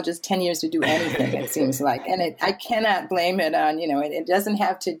anthropologists 10 years to do anything, it seems like. And I cannot blame it on, it doesn't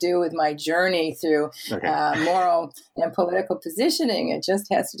have to do with my journey through moral and political positioning. It just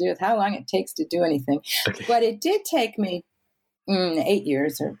has to do with how long it takes to do anything. Okay. But it did take me 8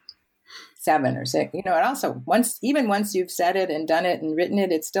 years or 7 or 6. And also once you've said it and done it and written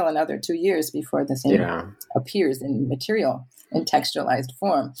it, it's still another 2 years before the thing appears in material in textualized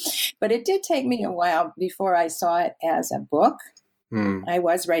form. But it did take me a while before I saw it as a book. I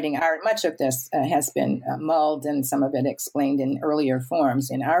was writing art. Much of this has been mulled and some of it explained in earlier forms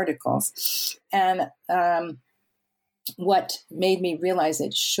in articles. And what made me realize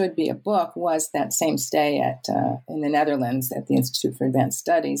it should be a book was that same stay in the Netherlands at the Institute for Advanced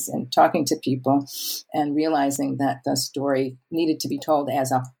Studies and talking to people and realizing that the story needed to be told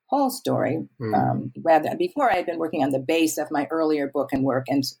as a whole story. Rather, before I had been working on the base of my earlier book and work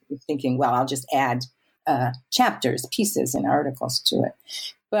and thinking, well, I'll just add chapters, pieces, and articles to it.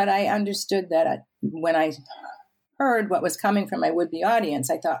 But I understood that when I heard what was coming from my would-be audience,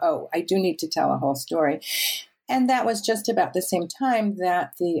 I thought, I do need to tell a whole story. And that was just about the same time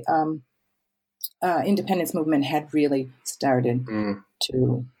that the independence movement had really started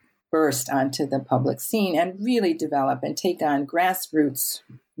to burst onto the public scene and really develop and take on grassroots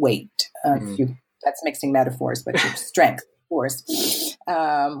weight. That's mixing metaphors, but strength, force,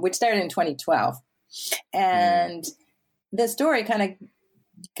 which started in 2012. And the story kind of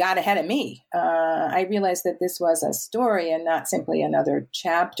got ahead of me. I realized that this was a story and not simply another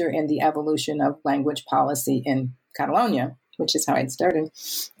chapter in the evolution of language policy in Catalonia, which is how I'd started,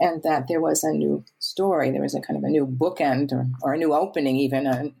 and that there was a new story. There was a kind of a new bookend or a new opening,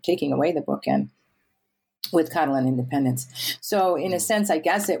 even taking away the bookend with Catalan independence. So in a sense, I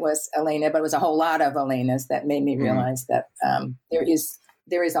guess it was Elena, but it was a whole lot of Elenas that made me realize that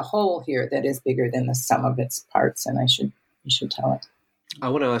there is a whole here that is bigger than the sum of its parts, and you should tell it. I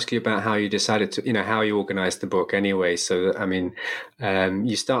want to ask you about how you decided to, how you organized the book anyway. So,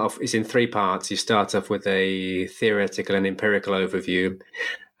 you start off, it's in 3 parts. You start off with a theoretical and empirical overview.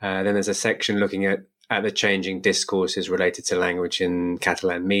 Then there's a section looking at the changing discourses related to language in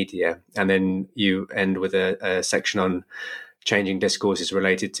Catalan media. And then you end with a section on changing discourses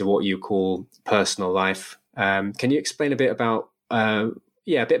related to what you call personal life. Can you explain a bit about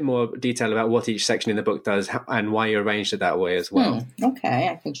a bit more detail about what each section in the book does and why you arranged it that way as well? Okay,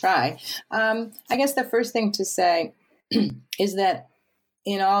 I can try. I guess the first thing to say is that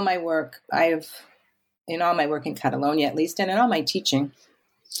in all my work in Catalonia, at least, and in all my teaching,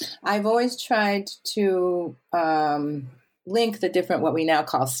 I've always tried to link the different, what we now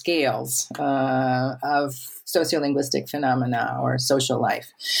call scales of sociolinguistic phenomena or social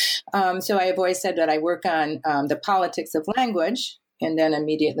life. So I have always said that I work on the politics of language, and then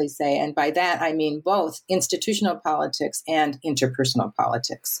immediately say, and by that I mean both institutional politics and interpersonal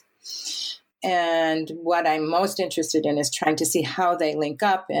politics. And what I'm most interested in is trying to see how they link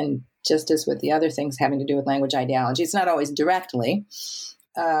up, and just as with the other things having to do with language ideology, it's not always directly,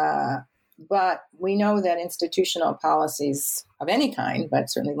 but we know that institutional policies of any kind, but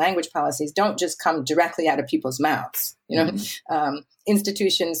certainly language policies, don't just come directly out of people's mouths.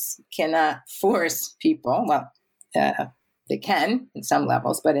 Institutions cannot force people, They can in some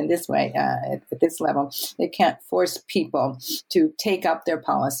levels, but in this way, at this level, they can't force people to take up their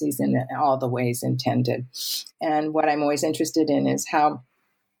policies in all the ways intended. And what I'm always interested in is how,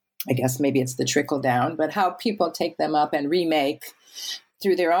 I guess maybe it's the trickle down, but how people take them up and remake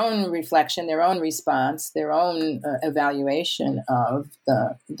through their own reflection, their own response, their own evaluation of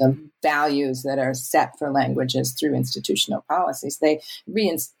the values that are set for languages through institutional policies. They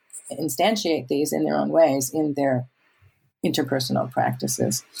instantiate these in their own ways in their interpersonal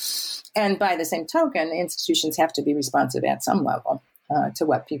practices. And by the same token, institutions have to be responsive at some level to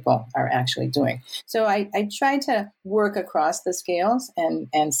what people are actually doing. So I try to work across the scales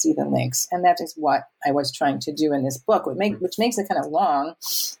and see the links. And that is what I was trying to do in this book, which makes it kind of long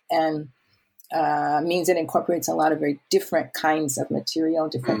and means it incorporates a lot of very different kinds of material,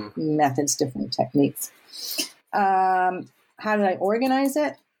 different methods, different techniques. How did I organize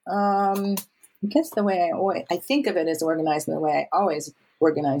it? I guess the way I think of it is organized in the way I always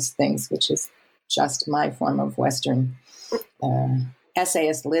organize things, which is just my form of Western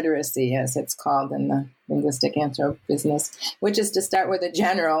essayist literacy, as it's called in the linguistic anthrobusiness, which is to start with the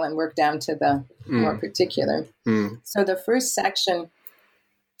general and work down to the more particular. So the first section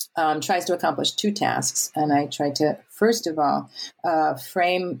tries to accomplish two tasks, and I try to, first of all,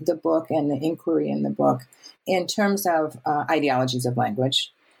 frame the book and the inquiry in the book in terms of ideologies of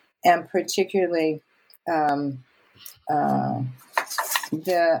language, and particularly the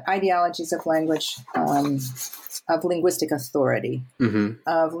ideologies of language of linguistic authority,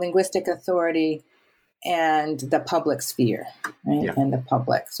 and the public sphere, right? Yeah. And the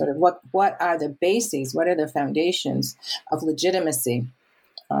public. Sort of what are the bases, what are the foundations of legitimacy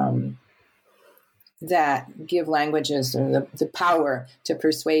that give languages or the power to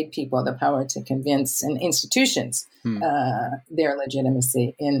persuade people, the power to convince, and institutions their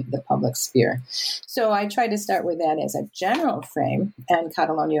legitimacy in the public sphere. So I try to start with that as a general frame, and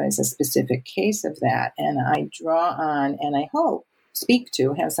Catalonia is a specific case of that. And I draw on, and I hope speak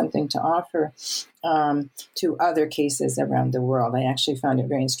to, have something to offer to other cases around the world. I actually found it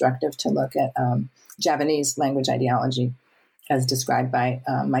very instructive to look at Javanese language ideology as described by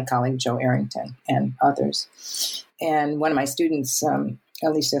my colleague Joe Arrington and others. And one of my students,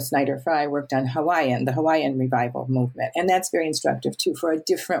 Alicia Snyder-Fry, worked on the Hawaiian revival movement. And that's very instructive, too, for a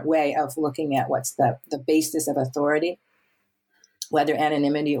different way of looking at what's the basis of authority, whether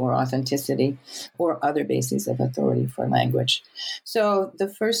anonymity or authenticity or other bases of authority for language. So the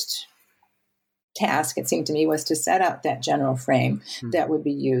first task, it seemed to me, was to set out that general frame that would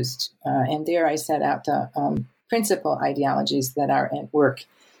be used. And there I set out the principal ideologies that are at work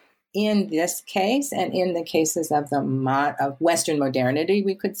in this case and in the cases of of Western modernity,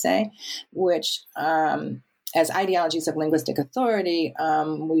 we could say, which as ideologies of linguistic authority,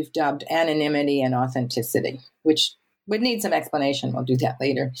 we've dubbed anonymity and authenticity, which would need some explanation. We'll do that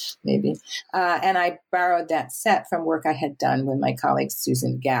later, maybe. And I borrowed that set from work I had done with my colleague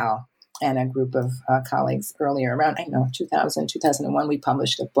Susan Gao and a group of colleagues earlier, around, 2000, 2001, we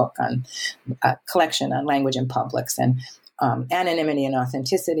published a book on a collection on language in publics, and anonymity and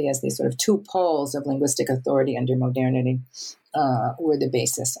authenticity as these sort of two poles of linguistic authority under modernity were the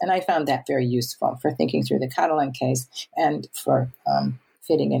basis. And I found that very useful for thinking through the Catalan case and for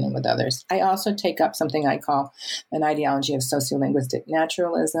fitting in with others. I also take up something I call an ideology of sociolinguistic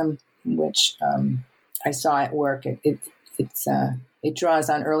naturalism, which I saw at work. It draws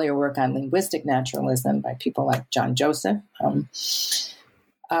on earlier work on linguistic naturalism by people like John Joseph, but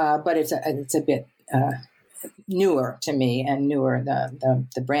it's a bit newer to me, and newer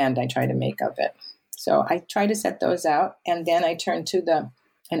the brand I try to make of it. So I try to set those out, and then I turn to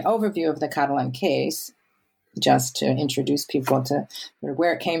an overview of the Catalan case, just to introduce people to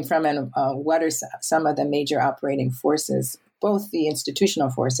where it came from and what are some of the major operating forces, both the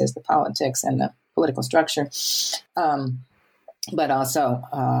institutional forces, the politics and the political structure, but also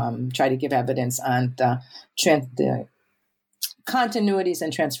try to give evidence on the continuities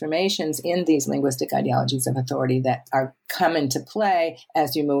and transformations in these linguistic ideologies of authority that come into play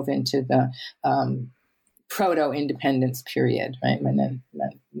as you move into the proto-independence period, right?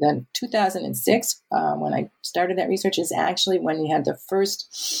 Then 2006, when I started that research, is actually when we had the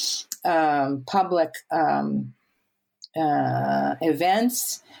first public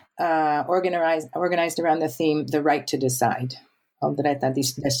events organized around the theme, the right to decide, Dreta de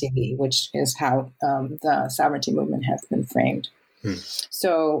decidir, which is how the sovereignty movement has been framed.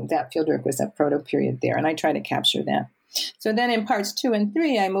 So that fieldwork was a proto-period there, and I try to capture that. So then in parts 2 and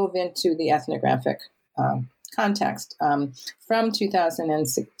 3, I move into the ethnographic context from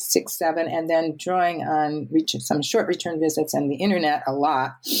 2006-07, and then drawing on some short return visits and the internet a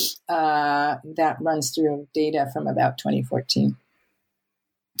lot, that runs through data from about 2014.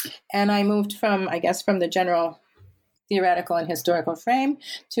 And I moved from the general theoretical and historical frame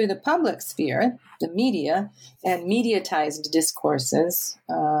to the public sphere, the media, and mediatized discourses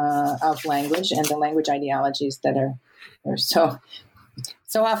of language and the language ideologies that are so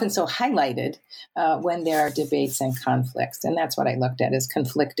often so highlighted when there are debates and conflicts. And that's what I looked at as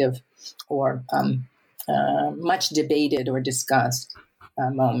conflictive or much debated or discussed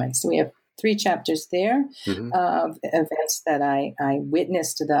moments. So we have 3 chapters there of events that I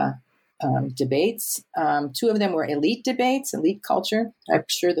witnessed the debates. 2 of them were elite debates, elite culture. I'm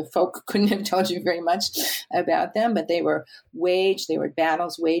sure the folk couldn't have told you very much about them, but they were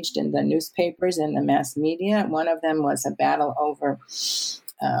battles waged in the newspapers and the mass media. One of them was a battle over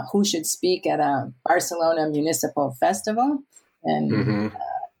who should speak at a Barcelona municipal festival. And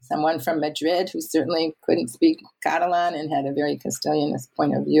someone from Madrid, who certainly couldn't speak Catalan and had a very Castilianist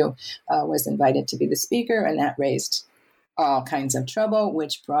point of view, was invited to be the speaker, and that raised all kinds of trouble,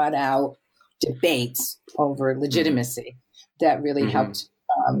 which brought out debates over legitimacy that really helped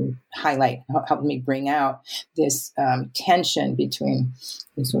helped me bring out this tension between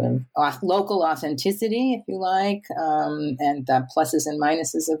sort of local authenticity, if you like, and the pluses and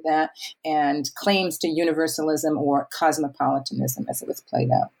minuses of that, and claims to universalism or cosmopolitanism as it was played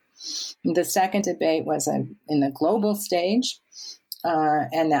out. The second debate was in the global stage,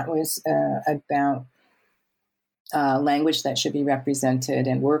 and that was about language that should be represented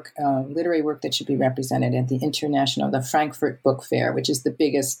and literary work that should be represented at the Frankfurt Book Fair, which is the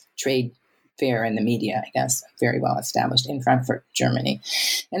biggest trade fair in the media, I guess, very well established in Frankfurt, Germany.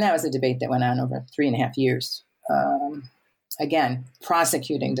 And that was a debate that went on over 3.5 years. Again,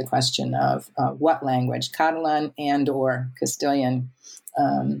 prosecuting the question of what language, Catalan and or Castilian,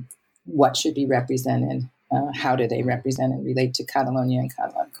 what should be represented, how do they represent and relate to Catalonia and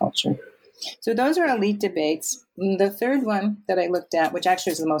Catalan culture. So those are elite debates. The third one that I looked at, which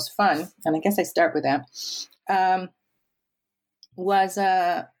actually was the most fun, and I guess I start with that, was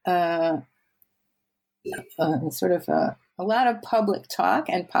sort of a lot of public talk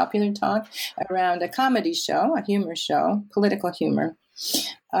and popular talk around a comedy show, a humor show, political humor,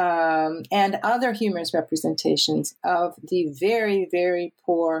 and other humorous representations of the very, very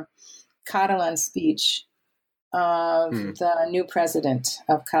poor Catalan speech of the new president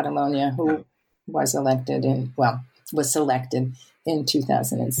of Catalonia, who was selected in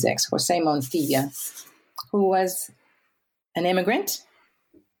 2006, José Montilla, who was an immigrant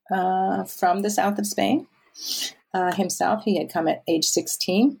from the south of Spain. Himself, he had come at age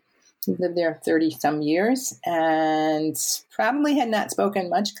 16. He lived there 30-some years and probably had not spoken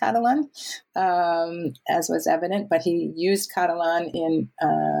much Catalan, as was evident, but he used Catalan in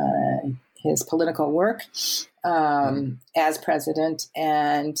his political work as president,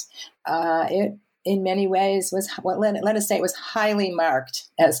 and it, in many ways, was let us say it was highly marked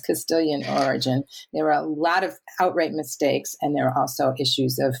as Castilian origin. There were a lot of outright mistakes, and there were also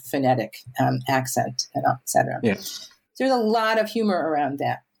issues of phonetic accent, and et cetera. Yeah. So there's a lot of humor around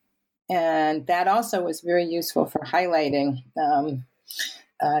that, and that also was very useful for highlighting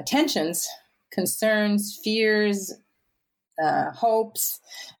tensions, concerns, fears, hopes,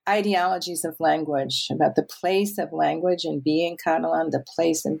 ideologies of language, about the place of language in being Catalan, the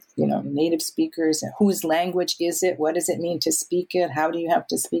place of native speakers, whose language is it, what does it mean to speak it, how do you have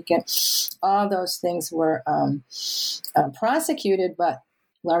to speak it. All those things were prosecuted, but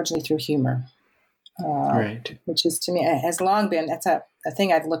largely through humor, right? Which is, to me, has long been, that's a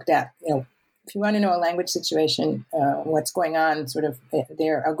thing I've looked at. If you want to know a language situation, what's going on sort of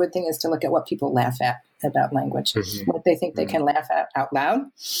there, a good thing is to look at what people laugh at about language, what they think they can laugh at out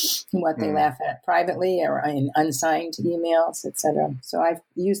loud, what they laugh at privately or in unsigned emails, etc. So I've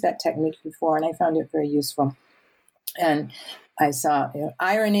used that technique before, and I found it very useful. And I saw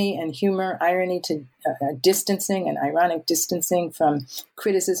irony and humor, irony to distancing and ironic distancing from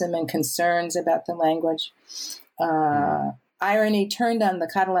criticism and concerns about the language. Irony turned on the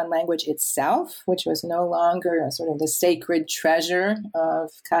Catalan language itself, which was no longer a sort of the sacred treasure of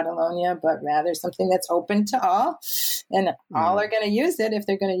Catalonia, but rather something that's open to all. And all are going to use it. If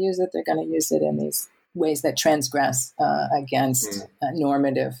they're going to use it, they're going to use it in these ways that transgress against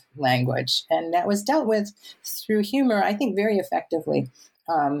normative language. And that was dealt with through humor, I think, very effectively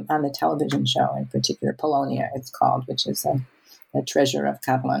on the television show, in particular, Polonia, it's called, which is a treasure of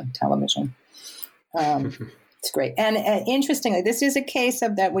Catalan television. It's great. And interestingly, this is a case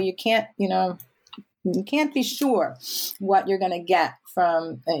of that where you can't be sure what you're going to get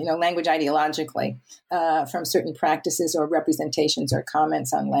from, language ideologically, from certain practices or representations or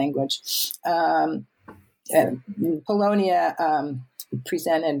comments on language. Polonia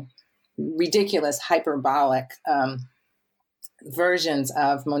presented ridiculous, hyperbolic versions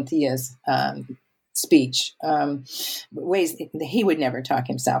of Montilla's speech, ways he would never talk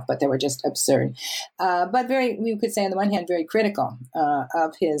himself, but they were just absurd. But we could say on the one hand, very critical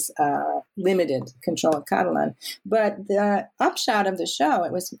of his limited control of Catalan. But the upshot of the show,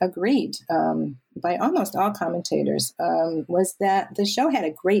 it was agreed by almost all commentators, was that the show had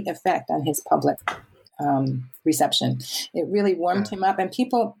a great effect on his public reception. It really warmed him up, and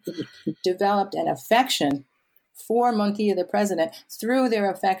people developed an affection for Montilla, the president, through their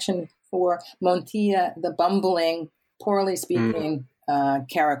affection for Montilla, the bumbling, poorly speaking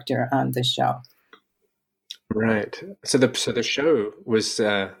character on the show. Right. So the show was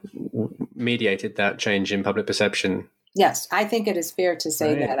mediated that change in public perception. Yes, I think it is fair to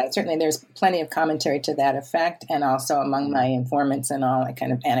say that. Certainly there's plenty of commentary to that effect, and also among my informants and all, I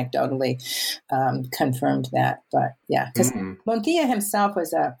kind of anecdotally confirmed that. But yeah, because Montilla himself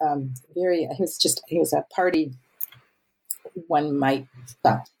was he was a party. One might,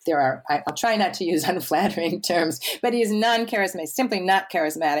 I'll try not to use unflattering terms, but he is non-charismatic, simply not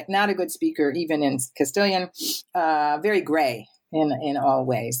charismatic, not a good speaker, even in Castilian, very gray in all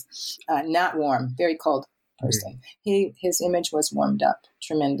ways, not warm, very cold person. His image was warmed up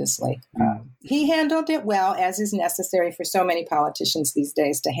tremendously. He handled it well, as is necessary for so many politicians these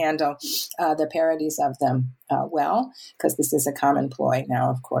days to handle the parodies of them well, because this is a common ploy now,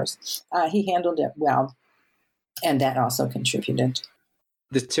 of course. He handled it well. And that also contributed.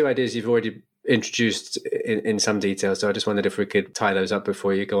 The two ideas you've already introduced in some detail, so I just wondered if we could tie those up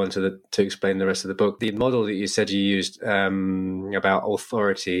before you go on to explain the rest of the book. The model that you said you used about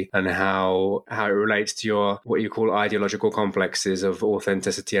authority and how it relates to your what you call ideological complexes of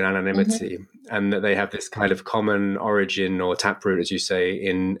authenticity and anonymity, and that they have this kind of common origin or taproot, as you say,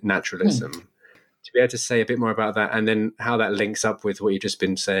 in naturalism. To be able to say a bit more about that, and then how that links up with what you've just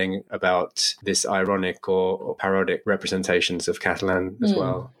been saying about this ironic or parodic representations of Catalan as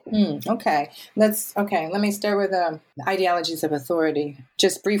well. Okay. Let me start with the ideologies of authority.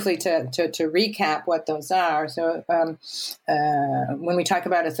 Just briefly to recap what those are. So when we talk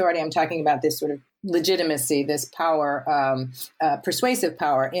about authority, I'm talking about this sort of legitimacy, this power, persuasive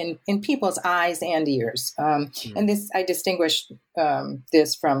power in people's eyes and ears. And this, I distinguish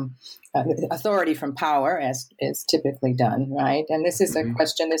this from authority from power, as is typically done, right? And this is a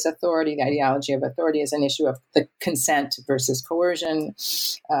question, this authority, the ideology of authority is an issue of the consent versus coercion,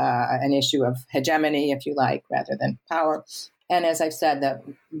 an issue of hegemony, if you like, rather than power. And as I've said, that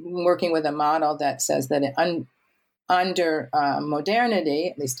working with a model that says that under modernity,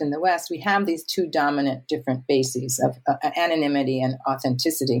 at least in the West, we have these two dominant different bases of anonymity and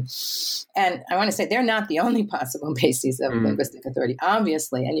authenticity. And I want to say they're not the only possible bases of linguistic authority,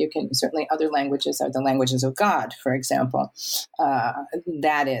 obviously. And you can certainly, other languages are the languages of God, for example.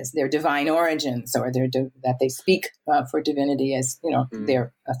 That is their divine origins, or that they speak for divinity as,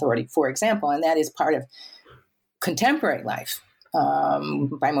 their authority, for example. And that is part of contemporary life.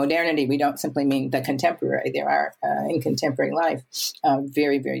 By modernity, we don't simply mean the contemporary. There are, in contemporary life,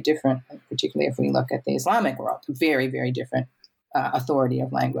 very, very different, particularly if we look at the Islamic world, very, very different authority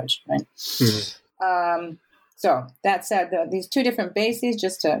of language, right? So that said, these two different bases,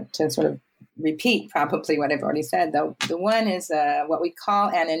 just to sort of repeat probably what I've already said, though, the one is what we call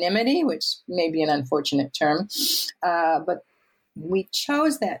anonymity, which may be an unfortunate term, but we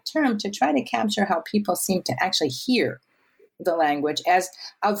chose that term to try to capture how people seem to actually hear the language as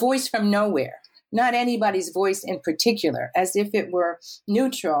a voice from nowhere, not anybody's voice in particular, as if it were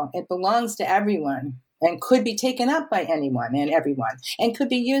neutral. It belongs to everyone and could be taken up by anyone and everyone, and could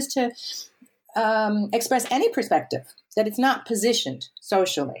be used to express any perspective, that it's not positioned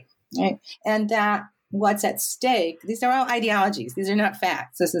socially, right? And that what's at stake, these are all ideologies. These are not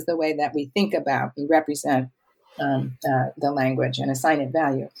facts. This is the way that we think about and represent the language and assign it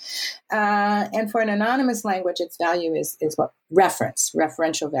value. And for an anonymous language, its value is what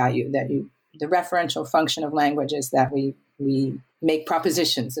referential value, the referential function of language is that we make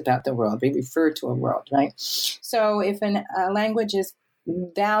propositions about the world. We refer to a world, right? So if a language is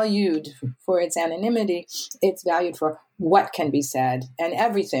valued for its anonymity, it's valued for what can be said, and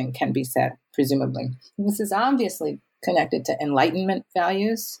everything can be said, presumably. And this is obviously connected to Enlightenment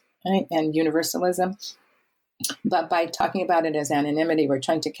values, right, and universalism. But by talking about it as anonymity, we're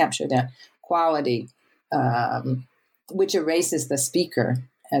trying to capture that quality, which erases the speaker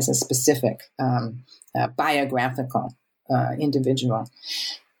as a specific biographical individual.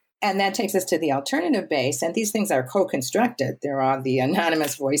 And that takes us to the alternative base. And these things are co-constructed. There are the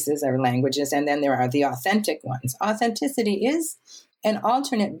anonymous voices or languages, and then there are the authentic ones. Authenticity is an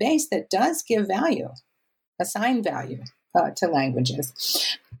alternate base that does give value, assign value to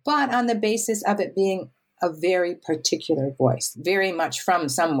languages. but on the basis of it being a very particular voice, very much from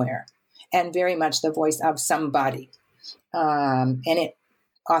somewhere, and very much the voice of somebody.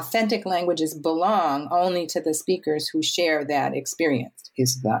 Authentic languages belong only to the speakers who share that experience,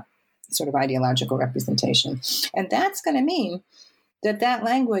 is the sort of ideological representation. And that's going to mean that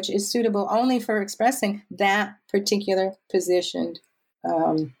language is suitable only for expressing that particular positioned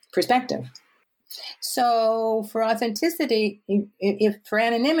perspective. So for authenticity, if for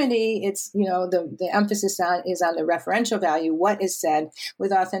anonymity, it's, the emphasis is on the referential value, what is said.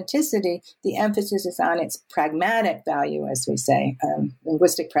 With authenticity, the emphasis is on its pragmatic value, as we say,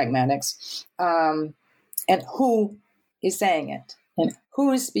 linguistic pragmatics, and who is saying it. And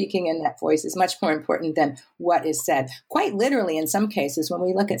who is speaking in that voice is much more important than what is said. Quite literally, in some cases, when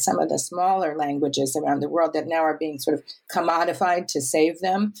we look at some of the smaller languages around the world that now are being sort of commodified to save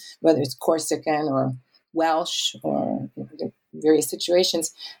them, whether it's Corsican or Welsh or various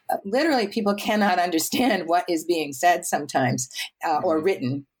situations, literally people cannot understand what is being said sometimes, or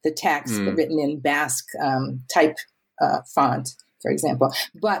written, the text written in Basque type font, for example.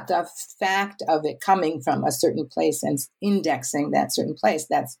 But the fact of it coming from a certain place and indexing that certain place,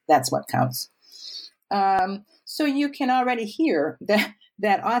 that's what counts. So you can already hear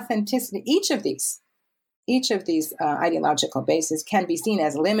that authenticity, each of these ideological bases can be seen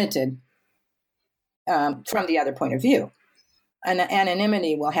as limited from the other point of view.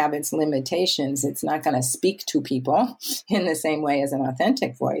 Anonymity will have its limitations. It's not going to speak to people in the same way as an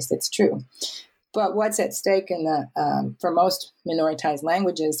authentic voice. It's true. But what's at stake for most minoritized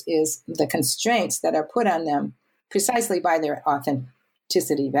languages is the constraints that are put on them precisely by their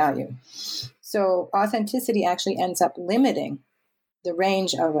authenticity value. So authenticity actually ends up limiting the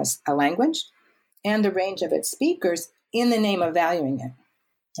range of a language and the range of its speakers in the name of valuing it,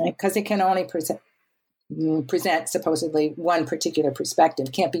 right? Because it can only present supposedly one particular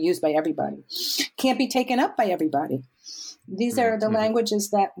perspective, can't be used by everybody, can't be taken up by everybody. These are the languages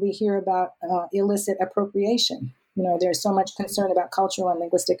that we hear about illicit appropriation. There's so much concern about cultural and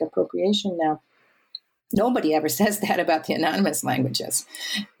linguistic appropriation now. Nobody ever says that about the anonymous languages.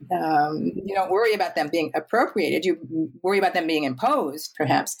 You don't worry about them being appropriated. You worry about them being imposed,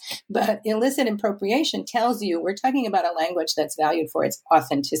 perhaps. But illicit appropriation tells you we're talking about a language that's valued for its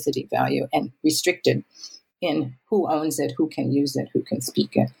authenticity value and restricted in who owns it, who can use it, who can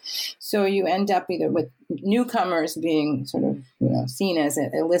speak it. So you end up either with newcomers being sort of seen as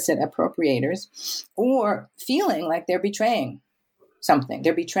illicit appropriators, or feeling like they're betraying something.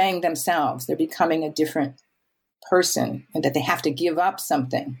 They're betraying themselves. They're becoming a different person, and that they have to give up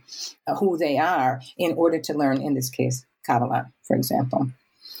something, who they are, in order to learn, in this case, Catalan, for example.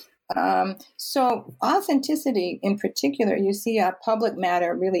 So authenticity in particular, you see a public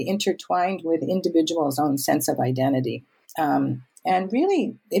matter really intertwined with individuals' own sense of identity. And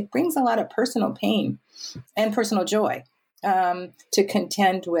really, it brings a lot of personal pain and personal joy to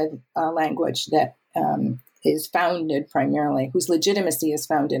contend with a language that is founded primarily, whose legitimacy is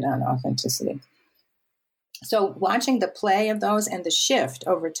founded on authenticity. So watching the play of those and the shift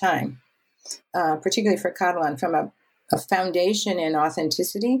over time, particularly for Catalan, from a foundation in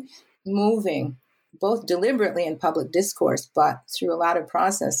authenticity, moving both deliberately in public discourse, but through a lot of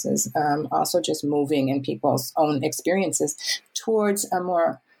processes, also just moving in people's own experiences towards a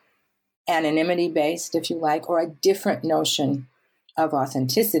more anonymity-based, if you like, or a different notion of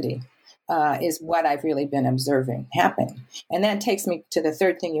authenticity, is what I've really been observing happen. And that takes me to the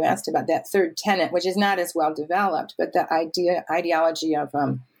third thing you asked about, that third tenet, which is not as well developed, but the ideology of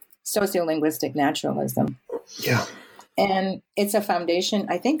sociolinguistic naturalism. Yeah. And it's a foundation,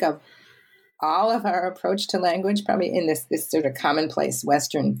 I think, of all of our approach to language, probably in this sort of commonplace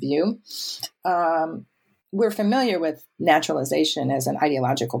Western view. We're familiar with naturalization as an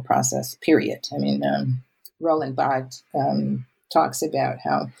ideological process, period. I mean, Roland Barthes talks about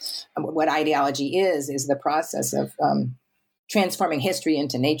how what ideology is the process of transforming history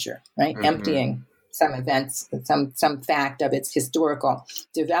into nature, right? Mm-hmm. Emptying some events, some fact of its historical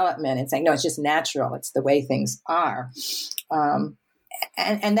development and saying, no, it's just natural. It's the way things are.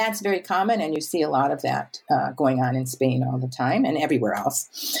 And that's very common, and you see a lot of that going on in Spain all the time and everywhere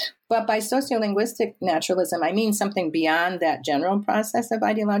else. But by sociolinguistic naturalism, I mean something beyond that general process of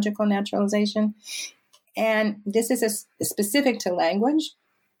ideological naturalization. And this is specific to language,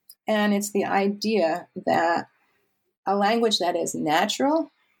 and it's the idea that a language that is natural,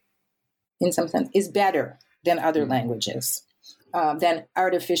 in some sense, is better than other languages, than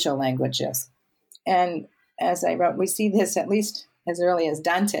artificial languages. And as I wrote, we see this at least as early as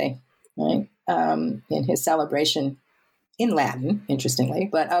Dante, right? In his Celebration in Latin, interestingly,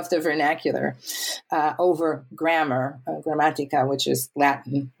 but of the vernacular over grammar, grammatica, which is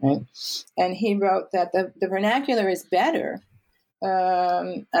Latin, right? And he wrote that the vernacular is better.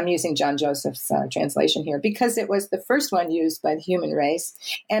 I'm using John Joseph's translation here, because it was the first one used by the human race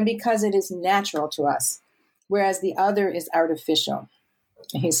and because it is natural to us, whereas the other is artificial.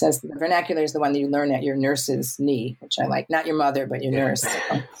 And he says the vernacular is the one that you learn at your nurse's knee, which I like, not your mother, but your nurse.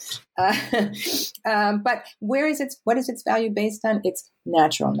 But what is its value based on? Its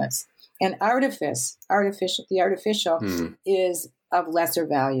naturalness. And the artificial is of lesser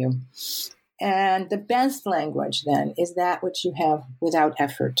value. And the best language, then, is that which you have without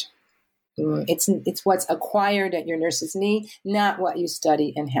effort. It's what's acquired at your nurse's knee, not what you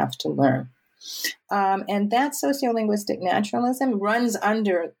study and have to learn. And that sociolinguistic naturalism runs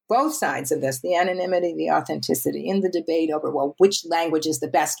under both sides of this, the anonymity, the authenticity, in the debate over, well, which language is the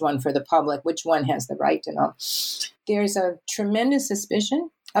best one for the public, which one has the right to know. There's a tremendous suspicion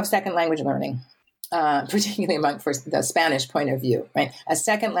of second language learning. Particularly among the Spanish point of view, right? A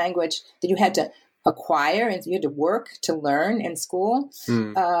second language that you had to acquire and you had to work to learn in school.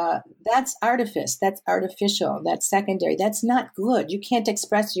 That's artifice. That's artificial. That's secondary. That's not good. You can't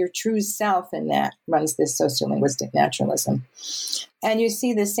express your true self in that, runs this sociolinguistic naturalism. And you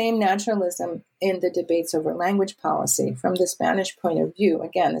see the same naturalism in the debates over language policy from the Spanish point of view.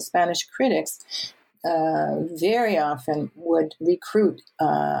 Again, the Spanish critics very often would recruit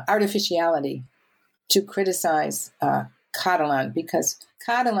artificiality to criticize Catalan, because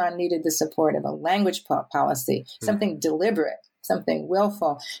Catalan needed the support of a language policy, something deliberate, something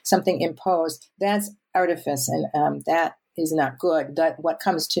willful, something imposed. That's artifice, and that is not good. That what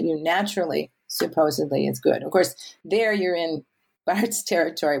comes to you naturally, supposedly, is good. Of course, there you're in Barth's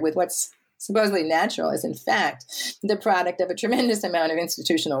territory with what's supposedly natural is, in fact, the product of a tremendous amount of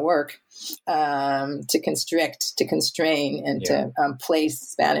institutional work to constrict, to constrain, and to place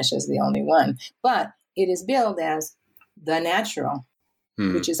Spanish as the only one. But it is billed as the natural,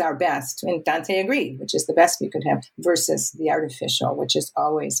 which is our best. And Dante agreed, which is the best we could have, versus the artificial, which is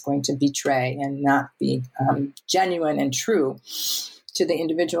always going to betray and not be genuine and true to the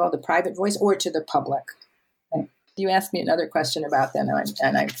individual, the private voice, or to the public. Okay. You asked me another question about them,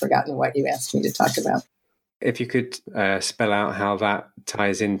 and I've forgotten what you asked me to talk about. If you could spell out how that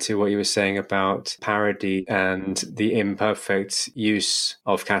ties into what you were saying about parody and the imperfect use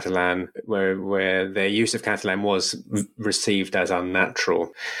of Catalan, where their use of Catalan was received as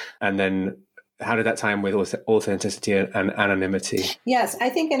unnatural. And then how did that tie in with authenticity and anonymity? Yes, I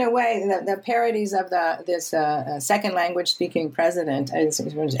think in a way the parodies of this second language speaking president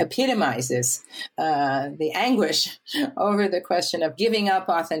epitomizes the anguish over the question of giving up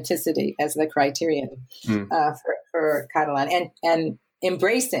authenticity as the criterion for Catalan and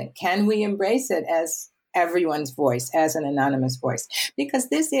embracing. Can we embrace it as everyone's voice, as an anonymous voice? Because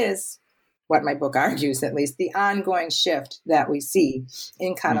this is what my book argues, at least, the ongoing shift that we see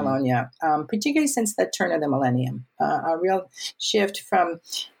in Catalonia, particularly since the turn of the millennium, a real shift from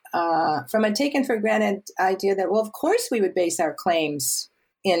a taken for granted idea that, well, of course we would base our claims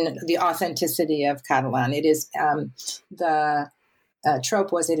in the authenticity of Catalan. It is the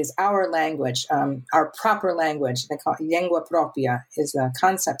trope was it is our language, our proper language. They call it lengua propia is a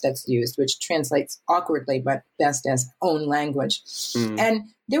concept that's used, which translates awkwardly, but best as own language. And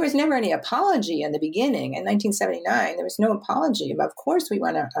there was never any apology in the beginning. In 1979, there was no apology. But of course, we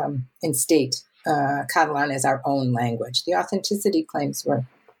want to instate Catalan as our own language. The authenticity claims were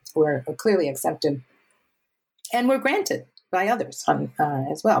clearly accepted and were granted by others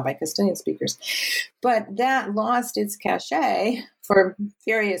as well, by Castilian speakers. But that lost its cachet for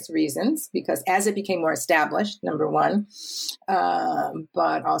various reasons, because as it became more established, number one,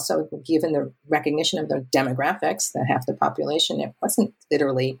 but also given the recognition of the demographics, that half the population, it wasn't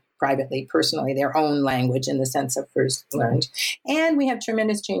literally, privately, personally, their own language in the sense of first learned. And we have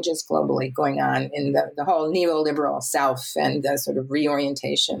tremendous changes globally going on in the whole neoliberal South and the sort of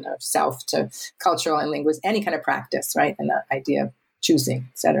reorientation of South to cultural and linguistic, any kind of practice, right? And the idea of choosing,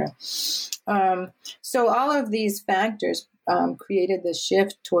 et cetera. So all of these factors created the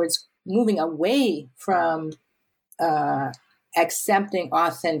shift towards moving away from accepting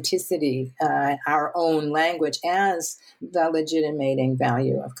authenticity, our own language, as the legitimating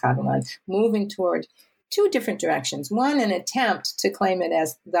value of Catalan, moving toward two different directions. One, an attempt to claim it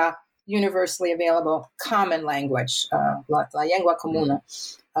as the universally available common language, la lengua comuna,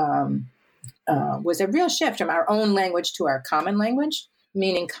 was a real shift from our own language to our common language,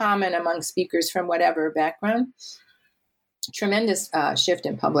 meaning common among speakers from whatever background. Tremendous shift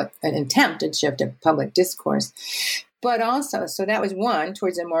in an attempted shift in public discourse. But also, so that was one,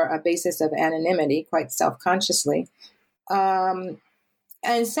 towards a basis of anonymity, quite self-consciously. And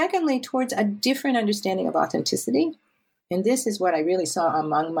secondly, towards a different understanding of authenticity. And this is what I really saw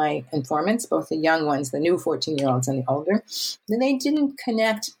among my informants, both the young ones, the new 14-year-olds and the older. That they didn't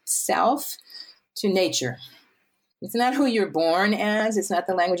connect self to nature. It's not who you're born as. It's not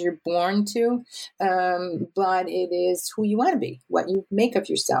the language you're born to, but it is who you want to be, what you make of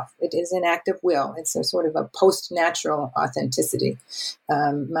yourself. It is an act of will. It's a sort of a post-natural authenticity.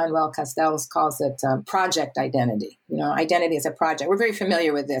 Manuel Castells calls it project identity. Identity is a project. We're very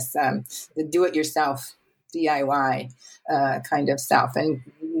familiar with this, the do-it-yourself, DIY kind of self. And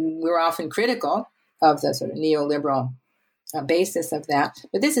we're often critical of the sort of neoliberal basis of that.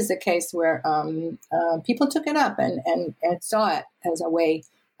 But this is a case where people took it up and saw it as a way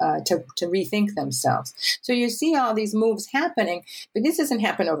to rethink themselves. So you see all these moves happening, but this doesn't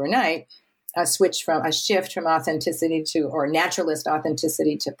happen overnight. A shift from authenticity or naturalist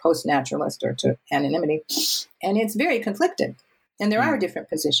authenticity to post-naturalist or to anonymity. And it's very conflicted. And there are different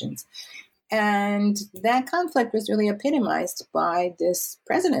positions. And that conflict was really epitomized by this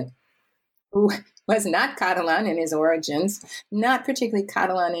president who was not Catalan in his origins, not particularly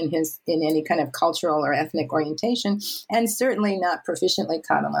Catalan in any kind of cultural or ethnic orientation, and certainly not proficiently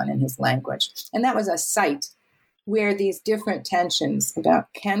Catalan in his language. And that was a site where these different tensions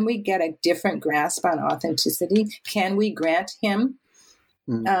about, can we get a different grasp on authenticity? Can we grant him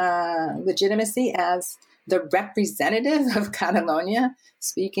legitimacy as the representative of Catalonia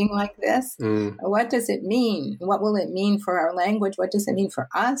speaking like this? What does it mean? What will it mean for our language? What does it mean for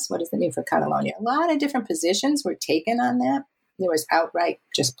us? What does it mean for Catalonia? A lot of different positions were taken on that. There was outright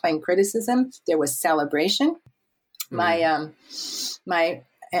just plain criticism. There was celebration. My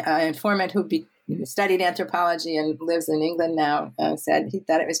informant who studied anthropology and lives in England now said he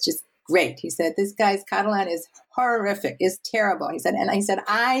thought it was just great. He said, this guy's Catalan is horrific, is terrible. He said,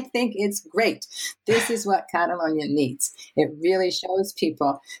 I think it's great. This is what Catalonia needs. It really shows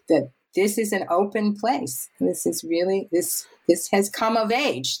people that this is an open place. This is really, this has come of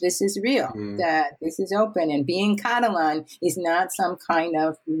age. This is real, that this is open. And being Catalan is not some kind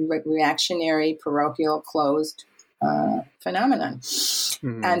of reactionary, parochial, closed phenomenon.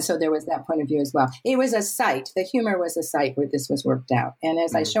 And so there was that point of view as well. It was a site. The humor was a site where this was worked out. And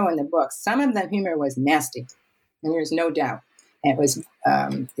as I show in the book, some of the humor was nasty. And there's no doubt. It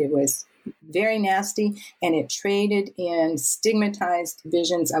was very nasty, and it traded in stigmatized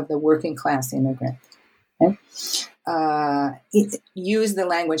visions of the working class immigrant. Okay? It used the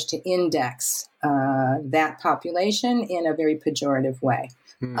language to index that population in a very pejorative way.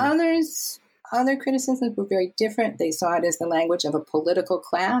 Other criticisms were very different. They saw it as the language of a political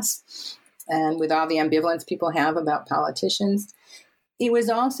class, and with all the ambivalence people have about politicians. It was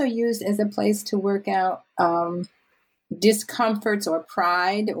also used as a place to work out discomforts or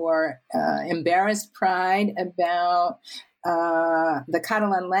pride or embarrassed pride about the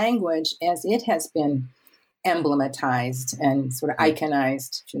Catalan language as it has been emblematized and sort of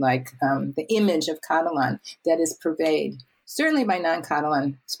iconized, if you like, the image of Catalan that is pervaded, certainly by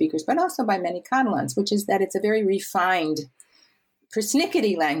non-Catalan speakers, but also by many Catalans, which is that it's a very refined,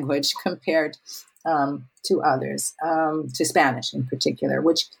 persnickety language compared to others, to Spanish in particular,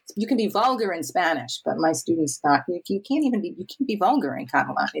 which you can be vulgar in Spanish, but my students thought you can't be vulgar in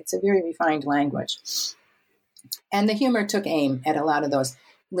Catalan. It's a very refined language. And the humor took aim at a lot of those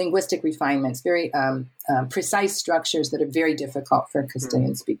linguistic refinements, very precise structures that are very difficult for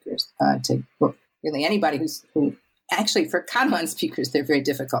Castilian speakers really anybody who actually, for Catalan speakers, they're very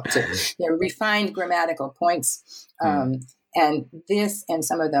difficult to. They're refined grammatical points. And this and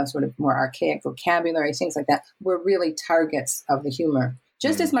some of the sort of more archaic vocabulary, things like that, were really targets of the humor.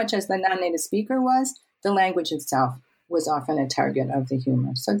 Just as much as the non-native speaker was, the language itself was often a target of the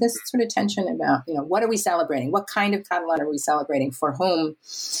humor. So this sort of tension about, what are we celebrating? What kind of Catalan are we celebrating? For whom?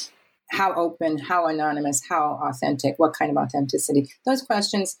 How open? How anonymous? How authentic? What kind of authenticity? Those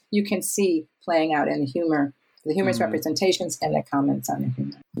questions you can see playing out in the humor. The humorous representations and the comments on the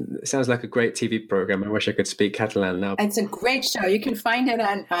humor. It sounds like a great TV program. I wish I could speak Catalan now. It's a great show. You can find it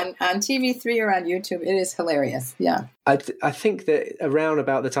on TV3 or on YouTube. It is hilarious. Yeah. I think that around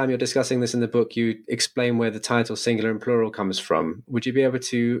about the time you're discussing this in the book, you explain where the title singular and plural comes from. Would you be able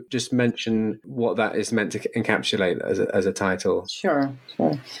to just mention what that is meant to encapsulate as a title? Sure.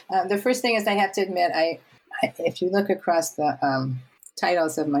 The first thing is I have to admit, if you look across the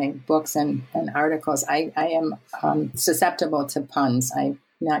titles of my books and articles, I am susceptible to puns. I'm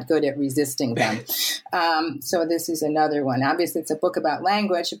not good at resisting them. So this is another one. Obviously, it's a book about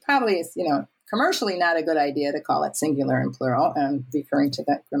language. It probably is, commercially not a good idea to call it singular and plural, referring to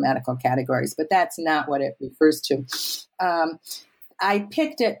the grammatical categories, but that's not what it refers to. I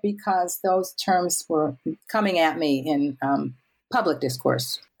picked it because those terms were coming at me in public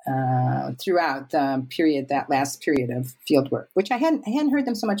discourse throughout that last period of fieldwork, which I hadn't heard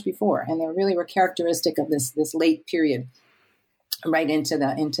them so much before, and they really were characteristic of this late period, right into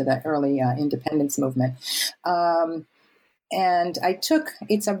the early independence movement. And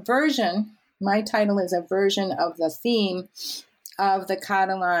it's a version. My title is a version of the theme of the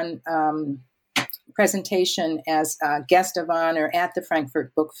Catalan presentation as a guest of honor at the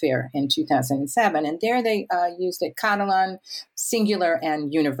Frankfurt Book Fair in 2007. And there they used it, Catalan, singular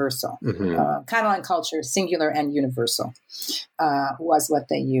and universal. Mm-hmm. Catalan culture, singular and universal, was what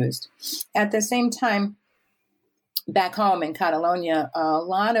they used. At the same time, back home in Catalonia, a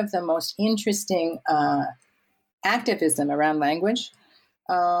lot of the most interesting activism around language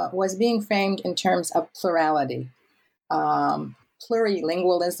was being framed in terms of plurality.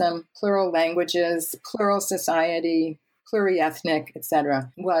 Plurilingualism, plural languages, plural society, pluriethnic,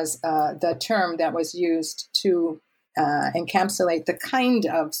 etc., was the term that was used to encapsulate the kind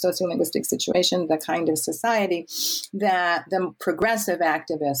of sociolinguistic situation, the kind of society that the progressive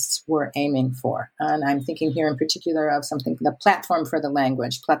activists were aiming for. And I'm thinking here in particular of something, the Platform for the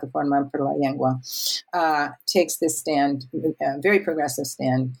Language, Plataforma per la Lengua, takes this stand, a very progressive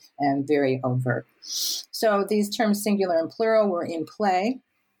stand, and very overt. So these terms singular and plural were in play.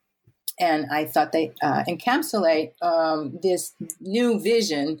 And I thought they encapsulate this new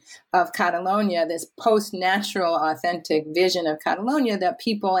vision of Catalonia, this post-natural, authentic vision of Catalonia that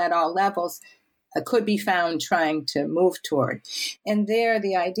people at all levels could be found trying to move toward. And there,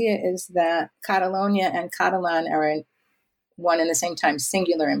 the idea is that Catalonia and Catalan are in one and the same time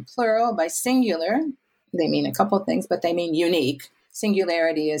singular and plural. By singular, they mean a couple of things, but they mean unique.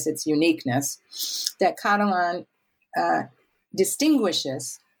 Singularity is its uniqueness. That Catalan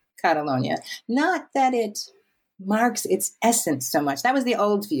distinguishes Catalonia, not that it marks its essence so much. That was the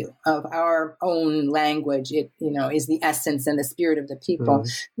old view of our own language. It, is the essence and the spirit of the people.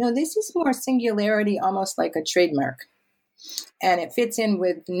 No, this is more singularity, almost like a trademark. And it fits in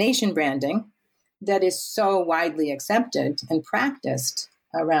with nation branding that is so widely accepted and practiced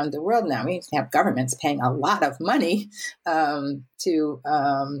around the world now. We have governments paying a lot of money to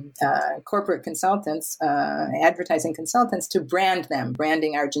corporate consultants, advertising consultants, to brand them,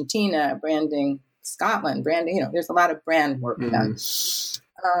 branding Argentina, branding Scotland, branding, there's a lot of brand work done.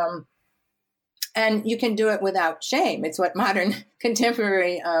 And you can do it without shame. It's what modern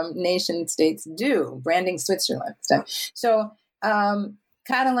contemporary nation states do, branding Switzerland. So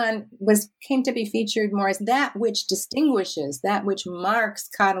Catalan came to be featured more as that which distinguishes, that which marks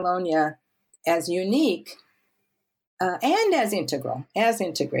Catalonia as unique and as integral, as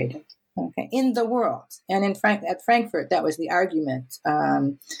integrated, in the world. And at Frankfurt, that was the argument.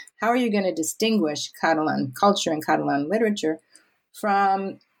 How are you going to distinguish Catalan culture and Catalan literature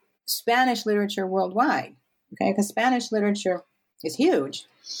from Spanish literature worldwide? Because Spanish literature is huge,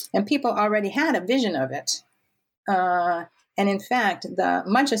 and people already had a vision of it. And in fact,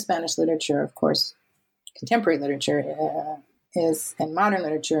 much of Spanish literature, of course, contemporary literature and modern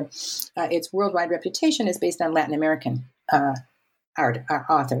literature, its worldwide reputation is based on Latin American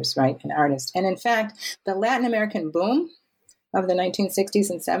authors, right, and artists. And in fact, the Latin American boom of the 1960s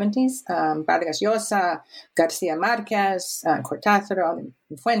and 70s, Vargas Llosa, Garcia Marquez, Cortázar,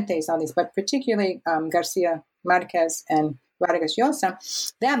 Fuentes, all these, but particularly Garcia Marquez and Vargas Llosa,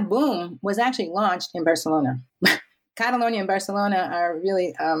 that boom was actually launched in Barcelona. Catalonia and Barcelona are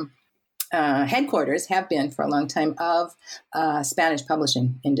really headquarters, have been for a long time, of Spanish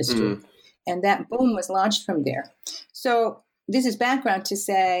publishing industry. And that boom was launched from there. So this is background to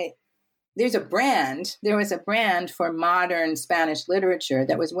say there was a brand for modern Spanish literature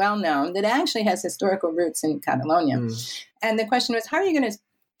that was well known, that actually has historical roots in Catalonia. And the question was, how are you going to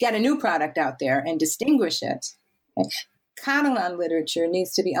get a new product out there and distinguish it? Catalan literature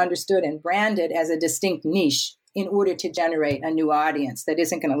needs to be understood and branded as a distinct niche in order to generate a new audience that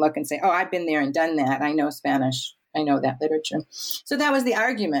isn't going to look and say, oh, I've been there and done that. I know Spanish. I know that literature. So that was the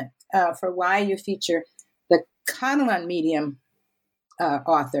argument for why you feature the Catalan medium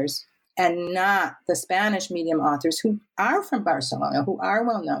authors and not the Spanish medium authors who are from Barcelona, who are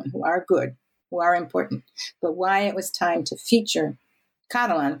well known, who are good, who are important. But why it was time to feature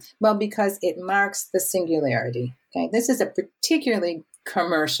Catalan? Well, because it marks the singularity. This is a particularly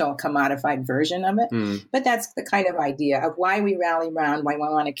commercial, commodified version of it. But that's the kind of idea of why we rally around, why we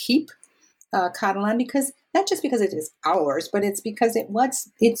want to keep Catalan, because not just because it is ours, but it's because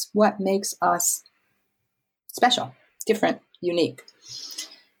it's what makes us special, different, unique.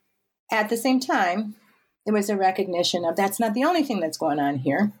 At the same time, there was a recognition of that's not the only thing that's going on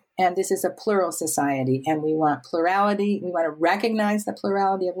here. And this is a plural society, and we want plurality. We want to recognize the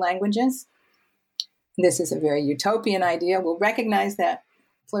plurality of languages. This is a very utopian idea. We'll recognize that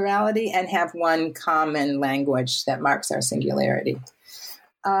plurality and have one common language that marks our singularity.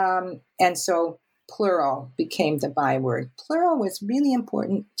 And so plural became the byword. Plural was really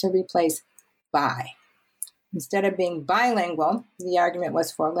important to replace bi. Instead of being bilingual, the argument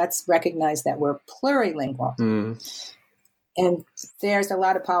was for let's recognize that we're plurilingual. And there's a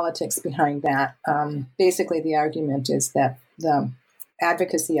lot of politics behind that. Basically, the argument is that the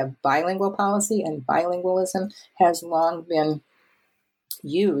advocacy of bilingual policy and bilingualism has long been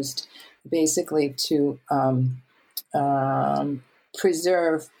used basically to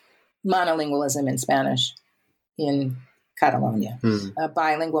preserve monolingualism in Spanish in Catalonia.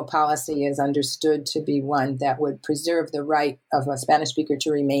 Bilingual policy is understood to be one that would preserve the right of a Spanish speaker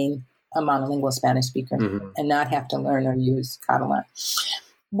to remain a monolingual Spanish speaker and not have to learn or use Catalan.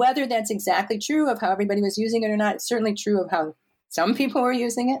 Whether that's exactly true of how everybody was using it or not, it's certainly true of how some people were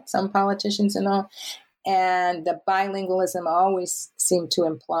using it, some politicians and all. And the bilingualism always seemed to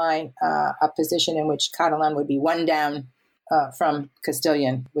imply a position in which Catalan would be one down from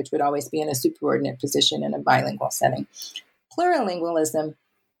Castilian, which would always be in a superordinate position in a bilingual setting. Plurilingualism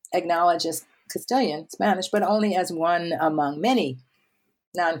acknowledges Castilian, Spanish, but only as one among many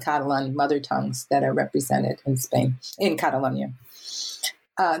non-Catalan mother tongues that are represented in Spain, in Catalonia.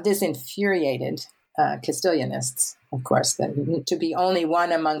 This infuriated Castilianists, of course, that to be only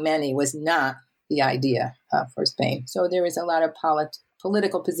one among many was not the idea for Spain. So there is a lot of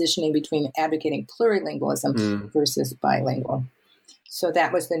political positioning between advocating plurilingualism versus bilingual. So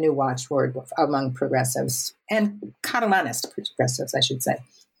that was the new watchword among progressives and Catalanist progressives, I should say,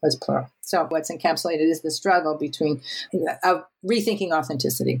 was plural. So what's encapsulated is the struggle between rethinking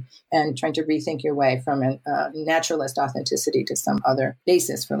authenticity and trying to rethink your way from a naturalist authenticity to some other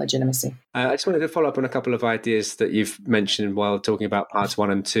basis for legitimacy. I just wanted to follow up on a couple of ideas that you've mentioned while talking about parts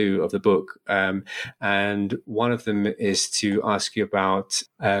 1 and 2 of the book. And one of them is to ask you about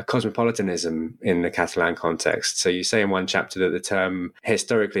cosmopolitanism in the Catalan context. So you say in one chapter that the term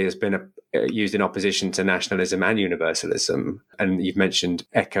historically has been used in opposition to nationalism and universalism. And you've mentioned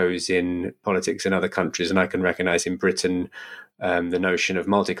echoes in politics in other countries. And I can recognize in Britain the notion of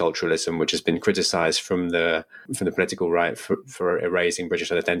multiculturalism, which has been criticized from the political right for erasing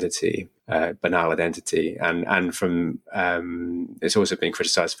British identity, banal identity, and from it's also been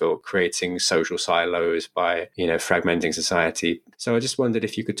criticized for creating social silos by fragmenting society. So I just wondered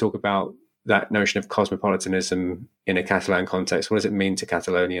if you could talk about that notion of cosmopolitanism in a Catalan context. What does it mean to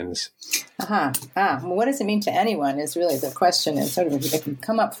Catalonians? Well, what does it mean to anyone is really the question, and sort of it can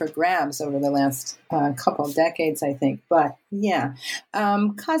come up for grabs over the last couple of decades, I think. But yeah,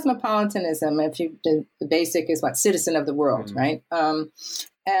 cosmopolitanism, the basic is what? Citizen of the world, right?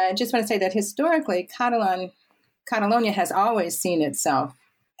 I just want to say that historically, Catalonia has always seen itself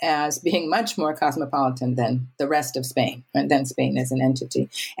as being much more cosmopolitan than the rest of Spain, and then Spain as an entity.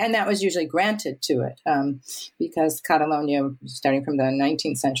 And that was usually granted to it because Catalonia, starting from the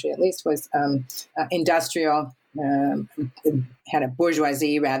 19th century at least, was industrial, had a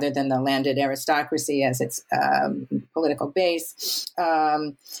bourgeoisie rather than the landed aristocracy as its political base,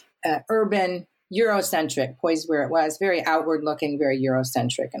 urban, Eurocentric, poised where it was, very outward looking, very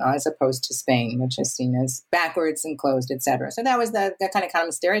Eurocentric, and as opposed to Spain, which is seen as backwards and closed, etc. So that was the kind of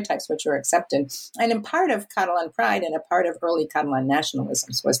common stereotypes which were accepted. And in part of Catalan pride and a part of early Catalan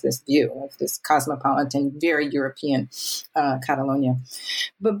nationalism was this view of this cosmopolitan, very European Catalonia.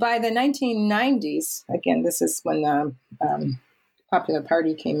 But by the 1990s, again, this is when the Popular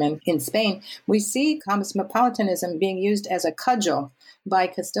Party came in Spain, we see cosmopolitanism being used as a cudgel by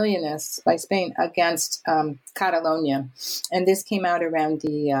Castilianists, by Spain, against Catalonia. And this came out around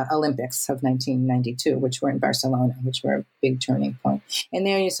the Olympics of 1992, which were in Barcelona, which were a big turning point. And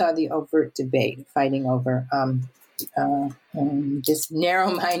there you saw the overt debate fighting over this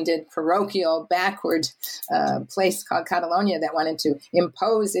narrow-minded, parochial, backward place called Catalonia that wanted to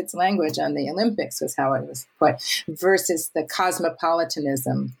impose its language on the Olympics, was how it was put, versus the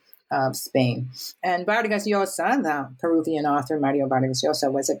cosmopolitanism of Spain. And Vargas Llosa, the Peruvian author Mario Vargas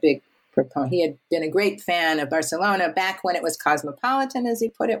Llosa, was a big proponent. He had been a great fan of Barcelona back when it was cosmopolitan, as he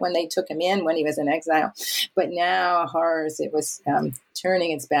put it, when they took him in, when he was in exile. But now, horrors, it was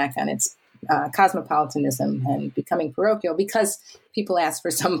turning its back on its cosmopolitanism and becoming parochial because people asked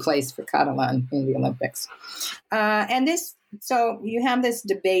for some place for Catalan in the Olympics. So you have this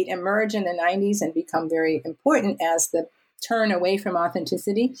debate emerge in the 90s and become very important as the turn away from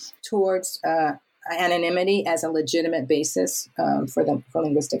authenticity towards anonymity as a legitimate basis for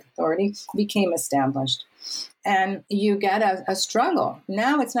linguistic authority became established. And you get a struggle.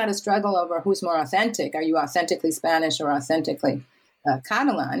 Now it's not a struggle over who's more authentic. Are you authentically Spanish or authentically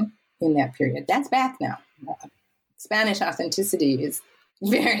Catalan in that period? That's back now. Spanish authenticity is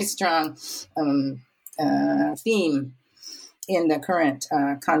very strong theme in the current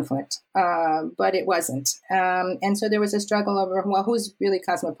conflict, but it wasn't. And so there was a struggle over, well, who's really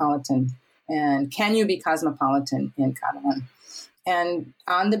cosmopolitan? And can you be cosmopolitan in Catalan? And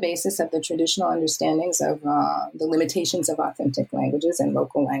on the basis of the traditional understandings of the limitations of authentic languages and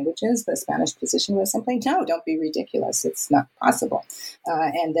local languages, the Spanish position was simply, no, don't be ridiculous. It's not possible.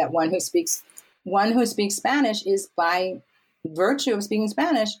 And that one who speaks Spanish is, by virtue of speaking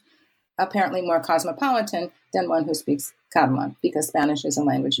Spanish, apparently more cosmopolitan than one who speaks Catalan, because Spanish is a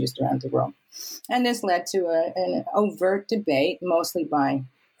language used around the world. And this led to an overt debate, mostly by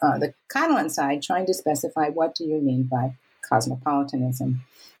the Catalan side, trying to specify, what do you mean by cosmopolitanism?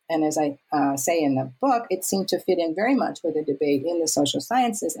 And as I say in the book, it seemed to fit in very much with a debate in the social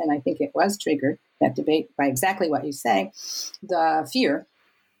sciences, and I think it was triggered, that debate, by exactly what you say, the fear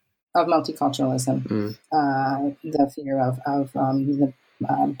of multiculturalism, the fear of the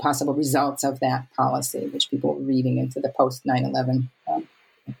possible results of that policy, which people were reading into the post 9/11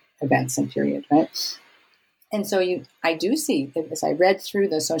 events and period, right? And so I do see, as I read through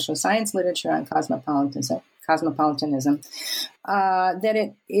the social science literature on cosmopolitanism, that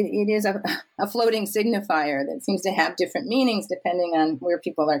it is a floating signifier that seems to have different meanings depending on where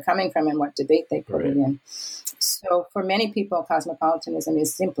people are coming from and what debate they put it in. So for many people, cosmopolitanism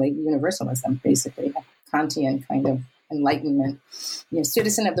is simply universalism, basically a Kantian kind of enlightenment.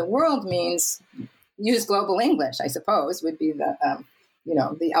 Citizen of the world means use global English, I suppose, would be the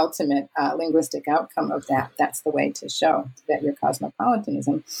ultimate linguistic outcome of that. That's the way to show that you're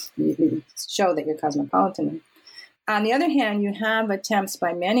cosmopolitanism. You show that you're cosmopolitan. On the other hand, you have attempts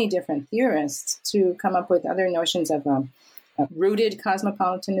by many different theorists to come up with other notions of rooted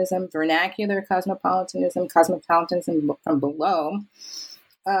cosmopolitanism, vernacular cosmopolitanism, cosmopolitanism from below,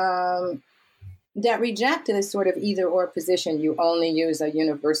 that reject this sort of either-or position. You only use a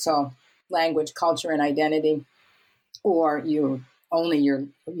universal language, culture, and identity, or you're a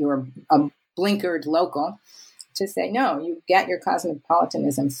blinkered local, to say, no, you get your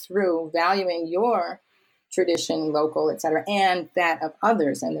cosmopolitanism through valuing your tradition, local, etc., and that of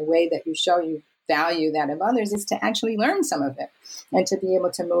others. And the way that you show you value that of others is to actually learn some of it and to be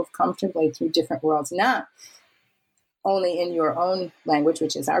able to move comfortably through different worlds, not only in your own language,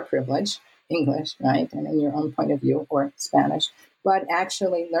 which is our privilege, English, right, and in your own point of view, or Spanish, but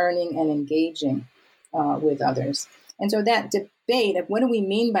actually learning and engaging with others. And so that debate of what do we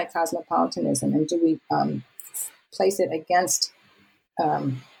mean by cosmopolitanism, and do we place it against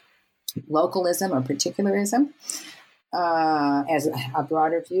localism or particularism as a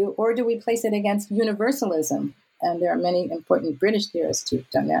broader view, or do we place it against universalism? And there are many important British theorists who've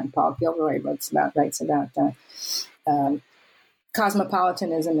done that. Paul Gilroy writes about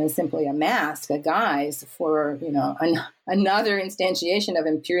cosmopolitanism is simply a mask, a guise for another instantiation of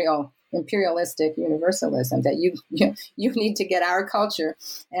imperialistic universalism, that you need to get our culture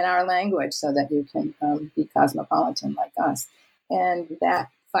and our language so that you can be cosmopolitan like us. And that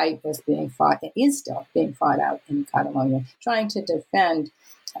fight was being fought, it is still being fought out in Catalonia, trying to defend,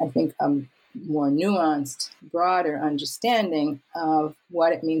 I think, a more nuanced, broader understanding of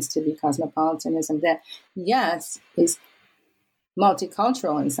what it means to be cosmopolitanism, that, yes, is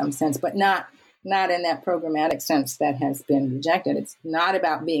multicultural in some sense, but not in that programmatic sense that has been rejected. It's not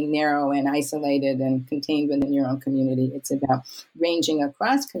about being narrow and isolated and contained within your own community. It's about ranging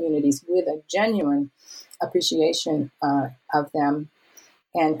across communities with a genuine appreciation of them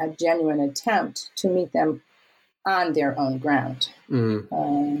and a genuine attempt to meet them on their own ground,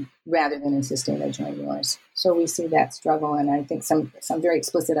 rather than insisting they join yours. So we see that struggle, and I think some very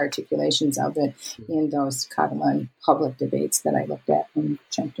explicit articulations of it in those Catalan public debates that I looked at in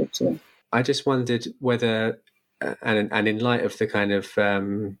chapter 2. I just wondered whether, and in light of the kind of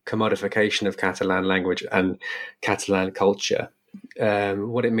commodification of Catalan language and Catalan culture,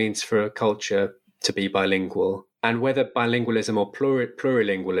 what it means for a culture to be bilingual, and whether bilingualism or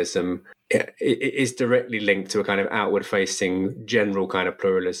plurilingualism is directly linked to a kind of outward-facing general kind of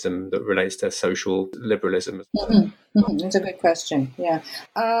pluralism that relates to social liberalism. That's a good question. Yeah.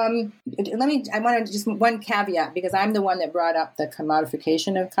 I want to just one caveat because I'm the one that brought up the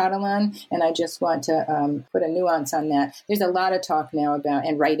commodification of Catalan, and I just want to put a nuance on that. There's a lot of talk now about,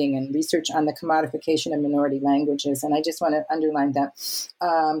 and writing and research on the commodification of minority languages, and I just want to underline that.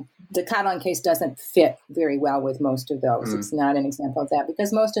 The Catalan case doesn't fit very well with most of those. It's not an example of that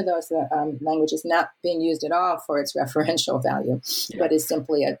because most of those language is not being used at all for its referential value, but is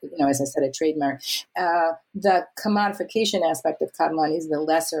simply, as I said, a trademark. The commodification aspect of Catalan is the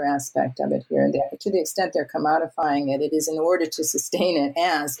lesser aspect of it here. To the extent they're commodifying it, it is in order to sustain it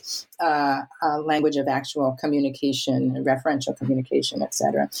as a language of actual communication, referential communication,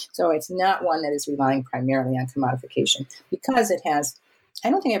 etc. So it's not one that is relying primarily on commodification because it has, I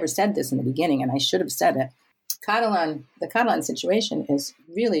don't think I ever said this in the beginning, and I should have said it. The Catalan situation is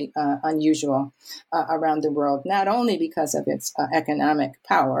really unusual around the world, not only because of its economic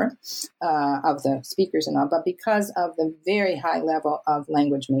power of the speakers and all, but because of the very high level of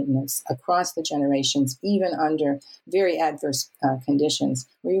language maintenance across the generations, even under very adverse conditions,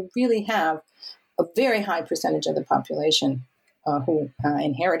 where you really have a very high percentage of the population who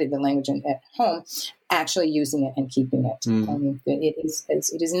inherited the language at home, actually using it and keeping it.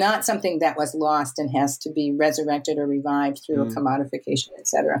 It is not something that was lost and has to be resurrected or revived through a commodification,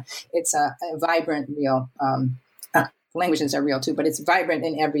 etc. It's a vibrant, real. Languages are real too, but it's vibrant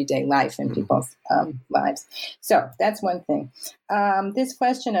in everyday life in people's lives. So that's one thing. This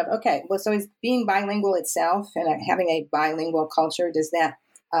question of so is being bilingual itself and having a bilingual culture, is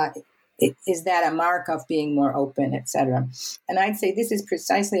that a mark of being more open, et cetera? And I'd say this is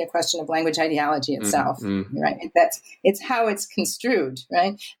precisely a question of language ideology itself, right? It's how it's construed,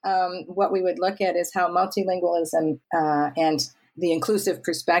 right? What we would look at is how multilingualism and the inclusive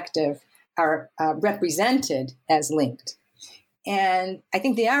perspective are represented as linked. And I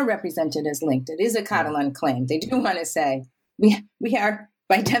think they are represented as linked. It is a Catalan claim. They do want to say, we are,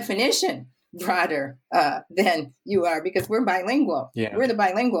 by definition, broader than you are because we're bilingual. Yeah. We're the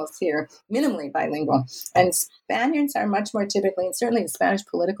bilinguals here, minimally bilingual. And Spaniards are much more typically, and certainly the Spanish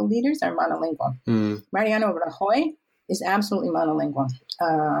political leaders are monolingual. Mariano Rajoy is absolutely monolingual,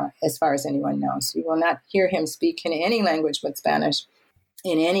 as far as anyone knows. You will not hear him speak in any language but Spanish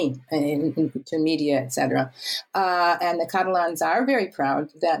to media, etc. And the Catalans are very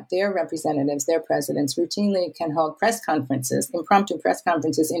proud that their representatives, their presidents, routinely can hold impromptu press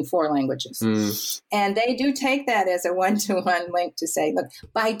conferences in 4 languages. And they do take that as a one-to-one link to say, look,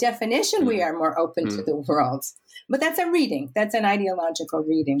 by definition, we are more open to the world. But that's a reading. That's an ideological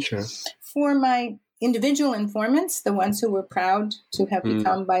reading. Sure. For my individual informants, the ones who were proud to have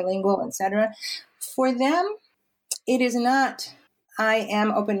become bilingual, etc., for them, it is not I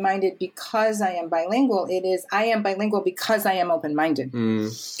am open-minded because I am bilingual. It is I am bilingual because I am open-minded.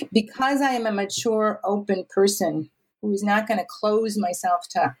 Because I am a mature, open person who is not going to close myself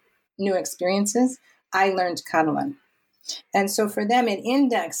to new experiences, I learned Catalan. And so for them, it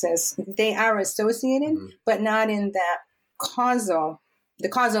indexes, they are associated, but not in that the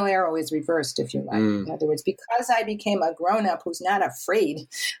causal arrow is reversed, if you like. In other words, because I became a grown-up who's not afraid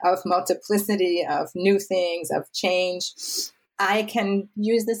of multiplicity, of new things, of change, I can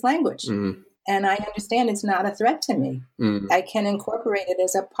use this language. And I understand it's not a threat to me. I can incorporate it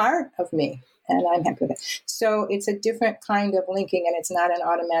as a part of me. And I'm happy with it. So it's a different kind of linking, and it's not an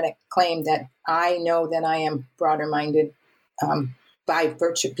automatic claim that I know that I am broader minded by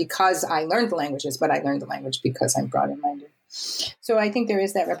virtue because I learned the languages, but I learned the language because I'm broader minded. So I think there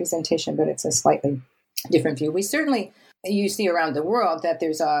is that representation, but it's a slightly different view. You see around the world that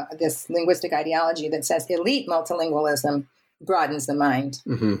there's this linguistic ideology that says elite multilingualism broadens the mind.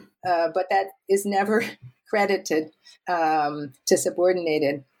 But that is never credited to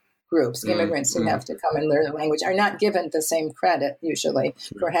subordinated groups. Immigrants who have to come and learn the language are not given the same credit usually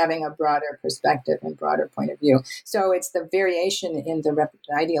for having a broader perspective and broader point of view. So it's the variation in the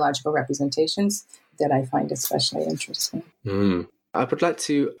ideological representations that I find especially interesting. I would like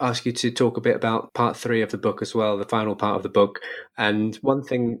to ask you to talk a bit about part 3 of the book as well, the final part of the book. And one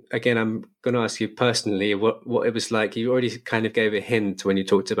thing, again, I'm going to ask you personally what it was like. You already kind of gave a hint when you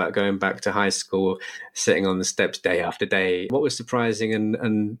talked about going back to high school, sitting on the steps day after day. What was surprising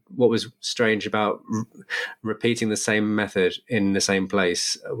and what was strange about repeating the same method in the same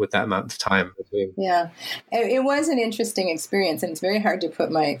place with that amount of time between? Yeah, it was an interesting experience, and it's very hard to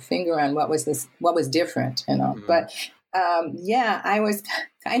put my finger on what was different, but I was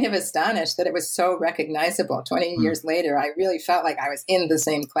kind of astonished that it was so recognizable. 20 years later, I really felt like I was in the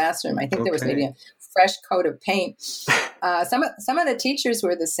same classroom. I think there was maybe a fresh coat of paint. Some of the teachers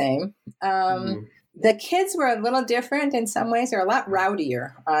were the same. The kids were a little different in some ways. They're a lot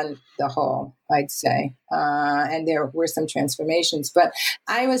rowdier on the whole, I'd say. And there were some transformations. But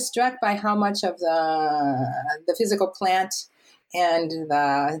I was struck by how much of the physical plant and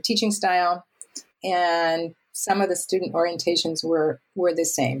the teaching style and some of the student orientations were the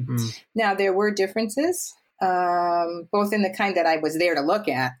same. Now, there were differences, both in the kind that I was there to look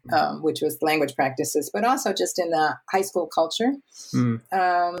at, which was language practices, but also just in the high school culture.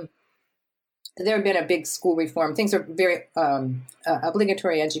 There had been a big school reform. Things are very,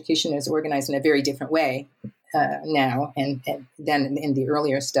 obligatory education is organized in a very different way now and than in the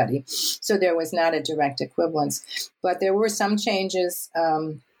earlier study. So there was not a direct equivalence. But there were some changes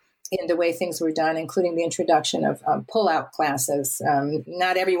in the way things were done, including the introduction of pull-out classes.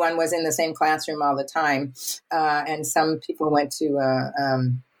 Not everyone was in the same classroom all the time. And some people went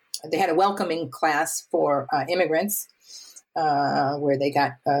to, they had a welcoming class for immigrants where they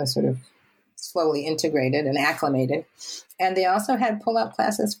got sort of slowly integrated and acclimated. And they also had pull-out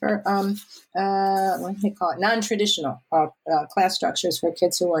classes for, what do they call it, non-traditional class structures for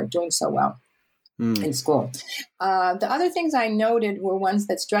kids who weren't doing so well in school. The other things I noted were ones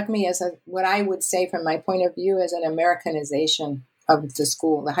that struck me as what I would say from my point of view as an Americanization of the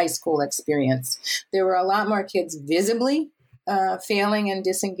school, the high school experience. There were a lot more kids visibly failing and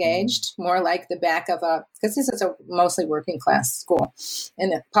disengaged, more like the back of because this is a mostly working class school,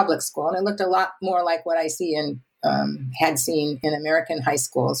 in a public school, and it looked a lot more like what I see had seen in American high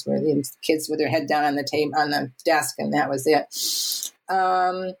schools, where the kids with their head down on the desk, and that was it.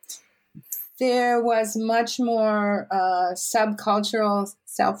 There was much more subcultural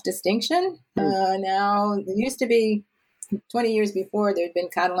self-distinction. Now, there used to be 20 years before, there'd been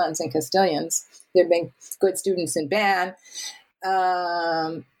Catalans and Castilians. There'd been good students and bad.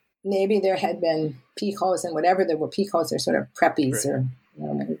 Maybe there had been pijos and whatever. There were pijos, they're sort of preppies or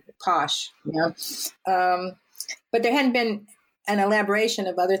posh, but there hadn't been an elaboration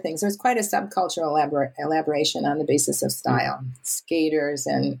of other things. There was quite a subcultural elaboration on the basis of style. Skaters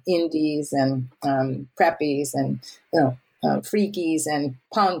and indies and preppies and freakies and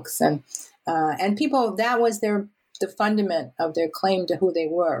punks and people. That was the fundament of their claim to who they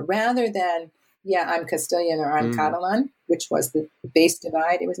were, rather than I'm Castilian or I'm Catalan, which was the base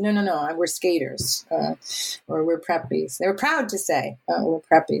divide. It was no, we're skaters or we're preppies. They were proud to say we're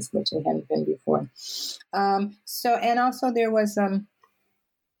preppies, which they hadn't been before. And also there was the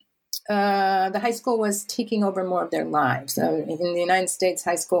high school was taking over more of their lives. In the United States,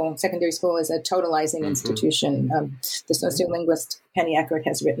 secondary school is a totalizing institution. The sociolinguist Penny Eckert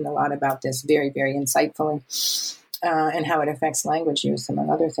has written a lot about this very, very insightfully. And how it affects language use,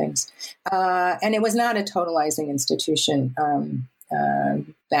 among other things. And it was not a totalizing institution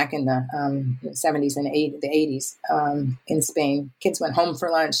back in the 70s and the 80s in Spain. Kids went home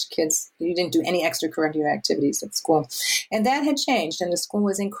for lunch. You didn't do any extracurricular activities at school. And that had changed, and the school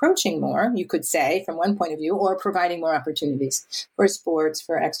was encroaching more, you could say, from one point of view, or providing more opportunities for sports,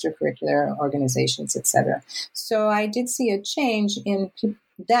 for extracurricular organizations, etc. So I did see a change in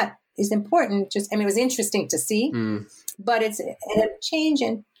that. Is important. It was interesting to see, but it's a change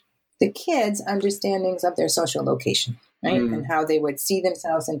in the kids' understandings of their social location, right? And how they would see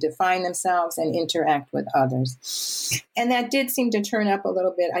themselves and define themselves and interact with others. And that did seem to turn up a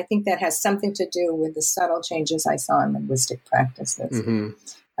little bit. I think that has something to do with the subtle changes I saw in linguistic practices,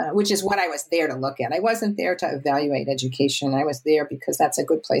 which is what I was there to look at. I wasn't there to evaluate education. I was there because that's a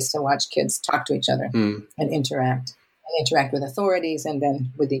good place to watch kids talk to each other and interact with authorities and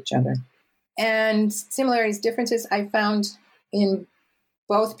then with each other. And similarities, differences I found in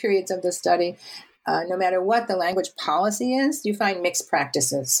both periods of the study. No matter what the language policy is, you find mixed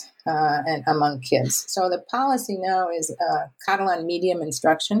practices and among kids. So the policy now is Catalan medium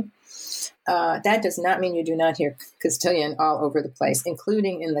instruction. That does not mean you do not hear Castilian all over the place,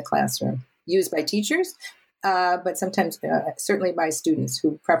 including in the classroom, used by teachers, but sometimes certainly by students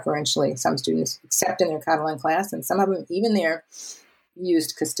who some students accept in their Catalan class, and some of them even there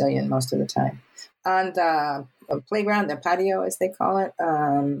used Castilian most of the time. On the playground, the patio as they call it,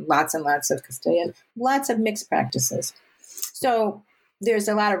 lots and lots of Castilian, lots of mixed practices. So there's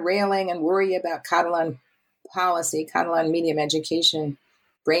a lot of railing and worry about Catalan policy, Catalan medium education,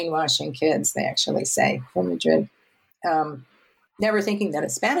 brainwashing kids, they actually say, from Madrid. Never thinking that a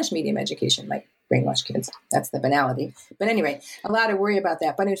Spanish medium education might brainwash kids. That's the banality. But anyway, a lot of worry about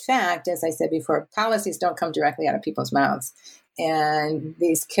that. But in fact, as I said before, policies don't come directly out of people's mouths. And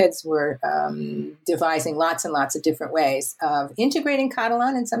these kids were devising lots and lots of different ways of integrating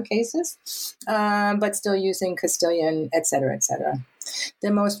Catalan in some cases, but still using Castilian, et cetera, et cetera.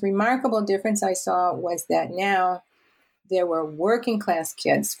 The most remarkable difference I saw was that now there were working class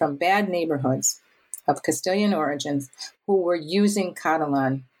kids from bad neighborhoods of Castilian origins who were using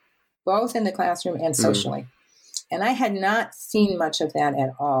Catalan, both in the classroom and socially. And I had not seen much of that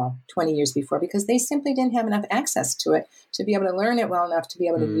at all 20 years before because they simply didn't have enough access to it to be able to learn it well enough to be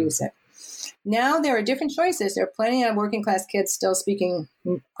able to use it. Now there are different choices. There are plenty of working class kids still speaking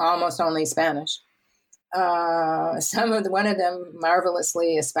almost only Spanish. One of them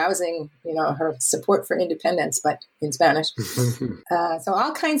marvelously espousing, her support for independence, but in Spanish. So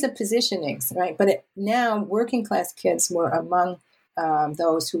all kinds of positionings, right? But now working class kids were among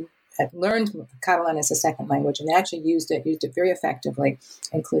those who had learned Catalan as a second language and actually used it very effectively,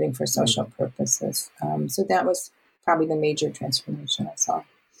 including for social purposes. So that was probably the major transformation I saw.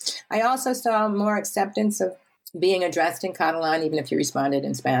 I also saw more acceptance of being addressed in Catalan, even if you responded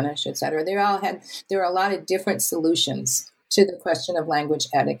in Spanish, et cetera. There are a lot of different solutions to the question of language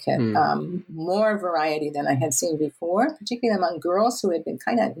etiquette, more variety than I had seen before, particularly among girls who had been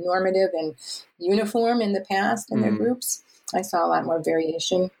kind of normative and uniform in the past in their groups. I saw a lot more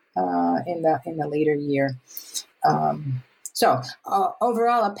variation in the later year. So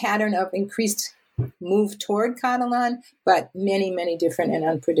overall, a pattern of increased move toward Catalan, but many, many different and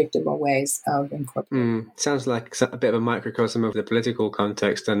unpredictable ways of incorporating. Sounds like a bit of a microcosm of the political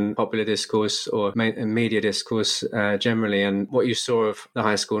context and popular discourse or media discourse generally. And what you saw of the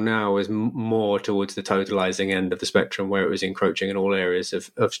high school now was more towards the totalizing end of the spectrum, where it was encroaching in all areas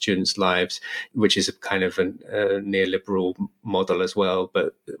of students' lives, which is a kind of a neoliberal model as well.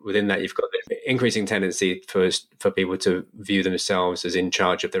 But within that, you've got the increasing tendency for people to view themselves as in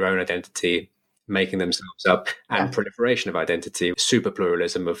charge of their own identity, making themselves up, and proliferation of identity, super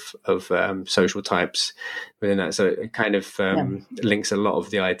pluralism of social types within that. So it kind of links a lot of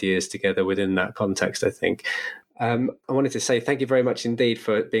the ideas together within that context, I think. I wanted to say thank you very much indeed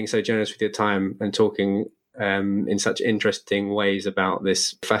for being so generous with your time and talking in such interesting ways about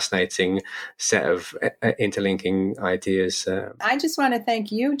this fascinating set of interlinking ideas. I just want to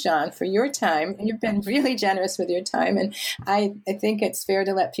thank you, John, for your time. You've been really generous with your time. And I think it's fair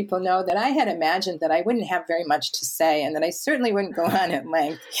to let people know that I had imagined that I wouldn't have very much to say and that I certainly wouldn't go on at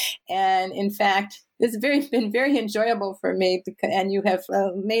length. And in fact, it's been very enjoyable for me, and you have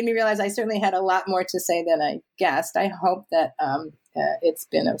made me realize I certainly had a lot more to say than I guessed. I hope that it's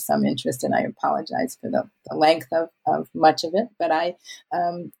been of some interest, and I apologize for the length of much of it, but I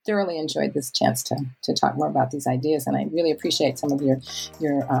thoroughly enjoyed this chance to talk more about these ideas, and I really appreciate some of your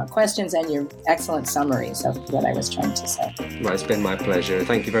questions and your excellent summaries of what I was trying to say. Well, it's been my pleasure.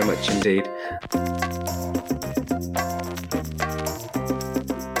 Thank you very much indeed.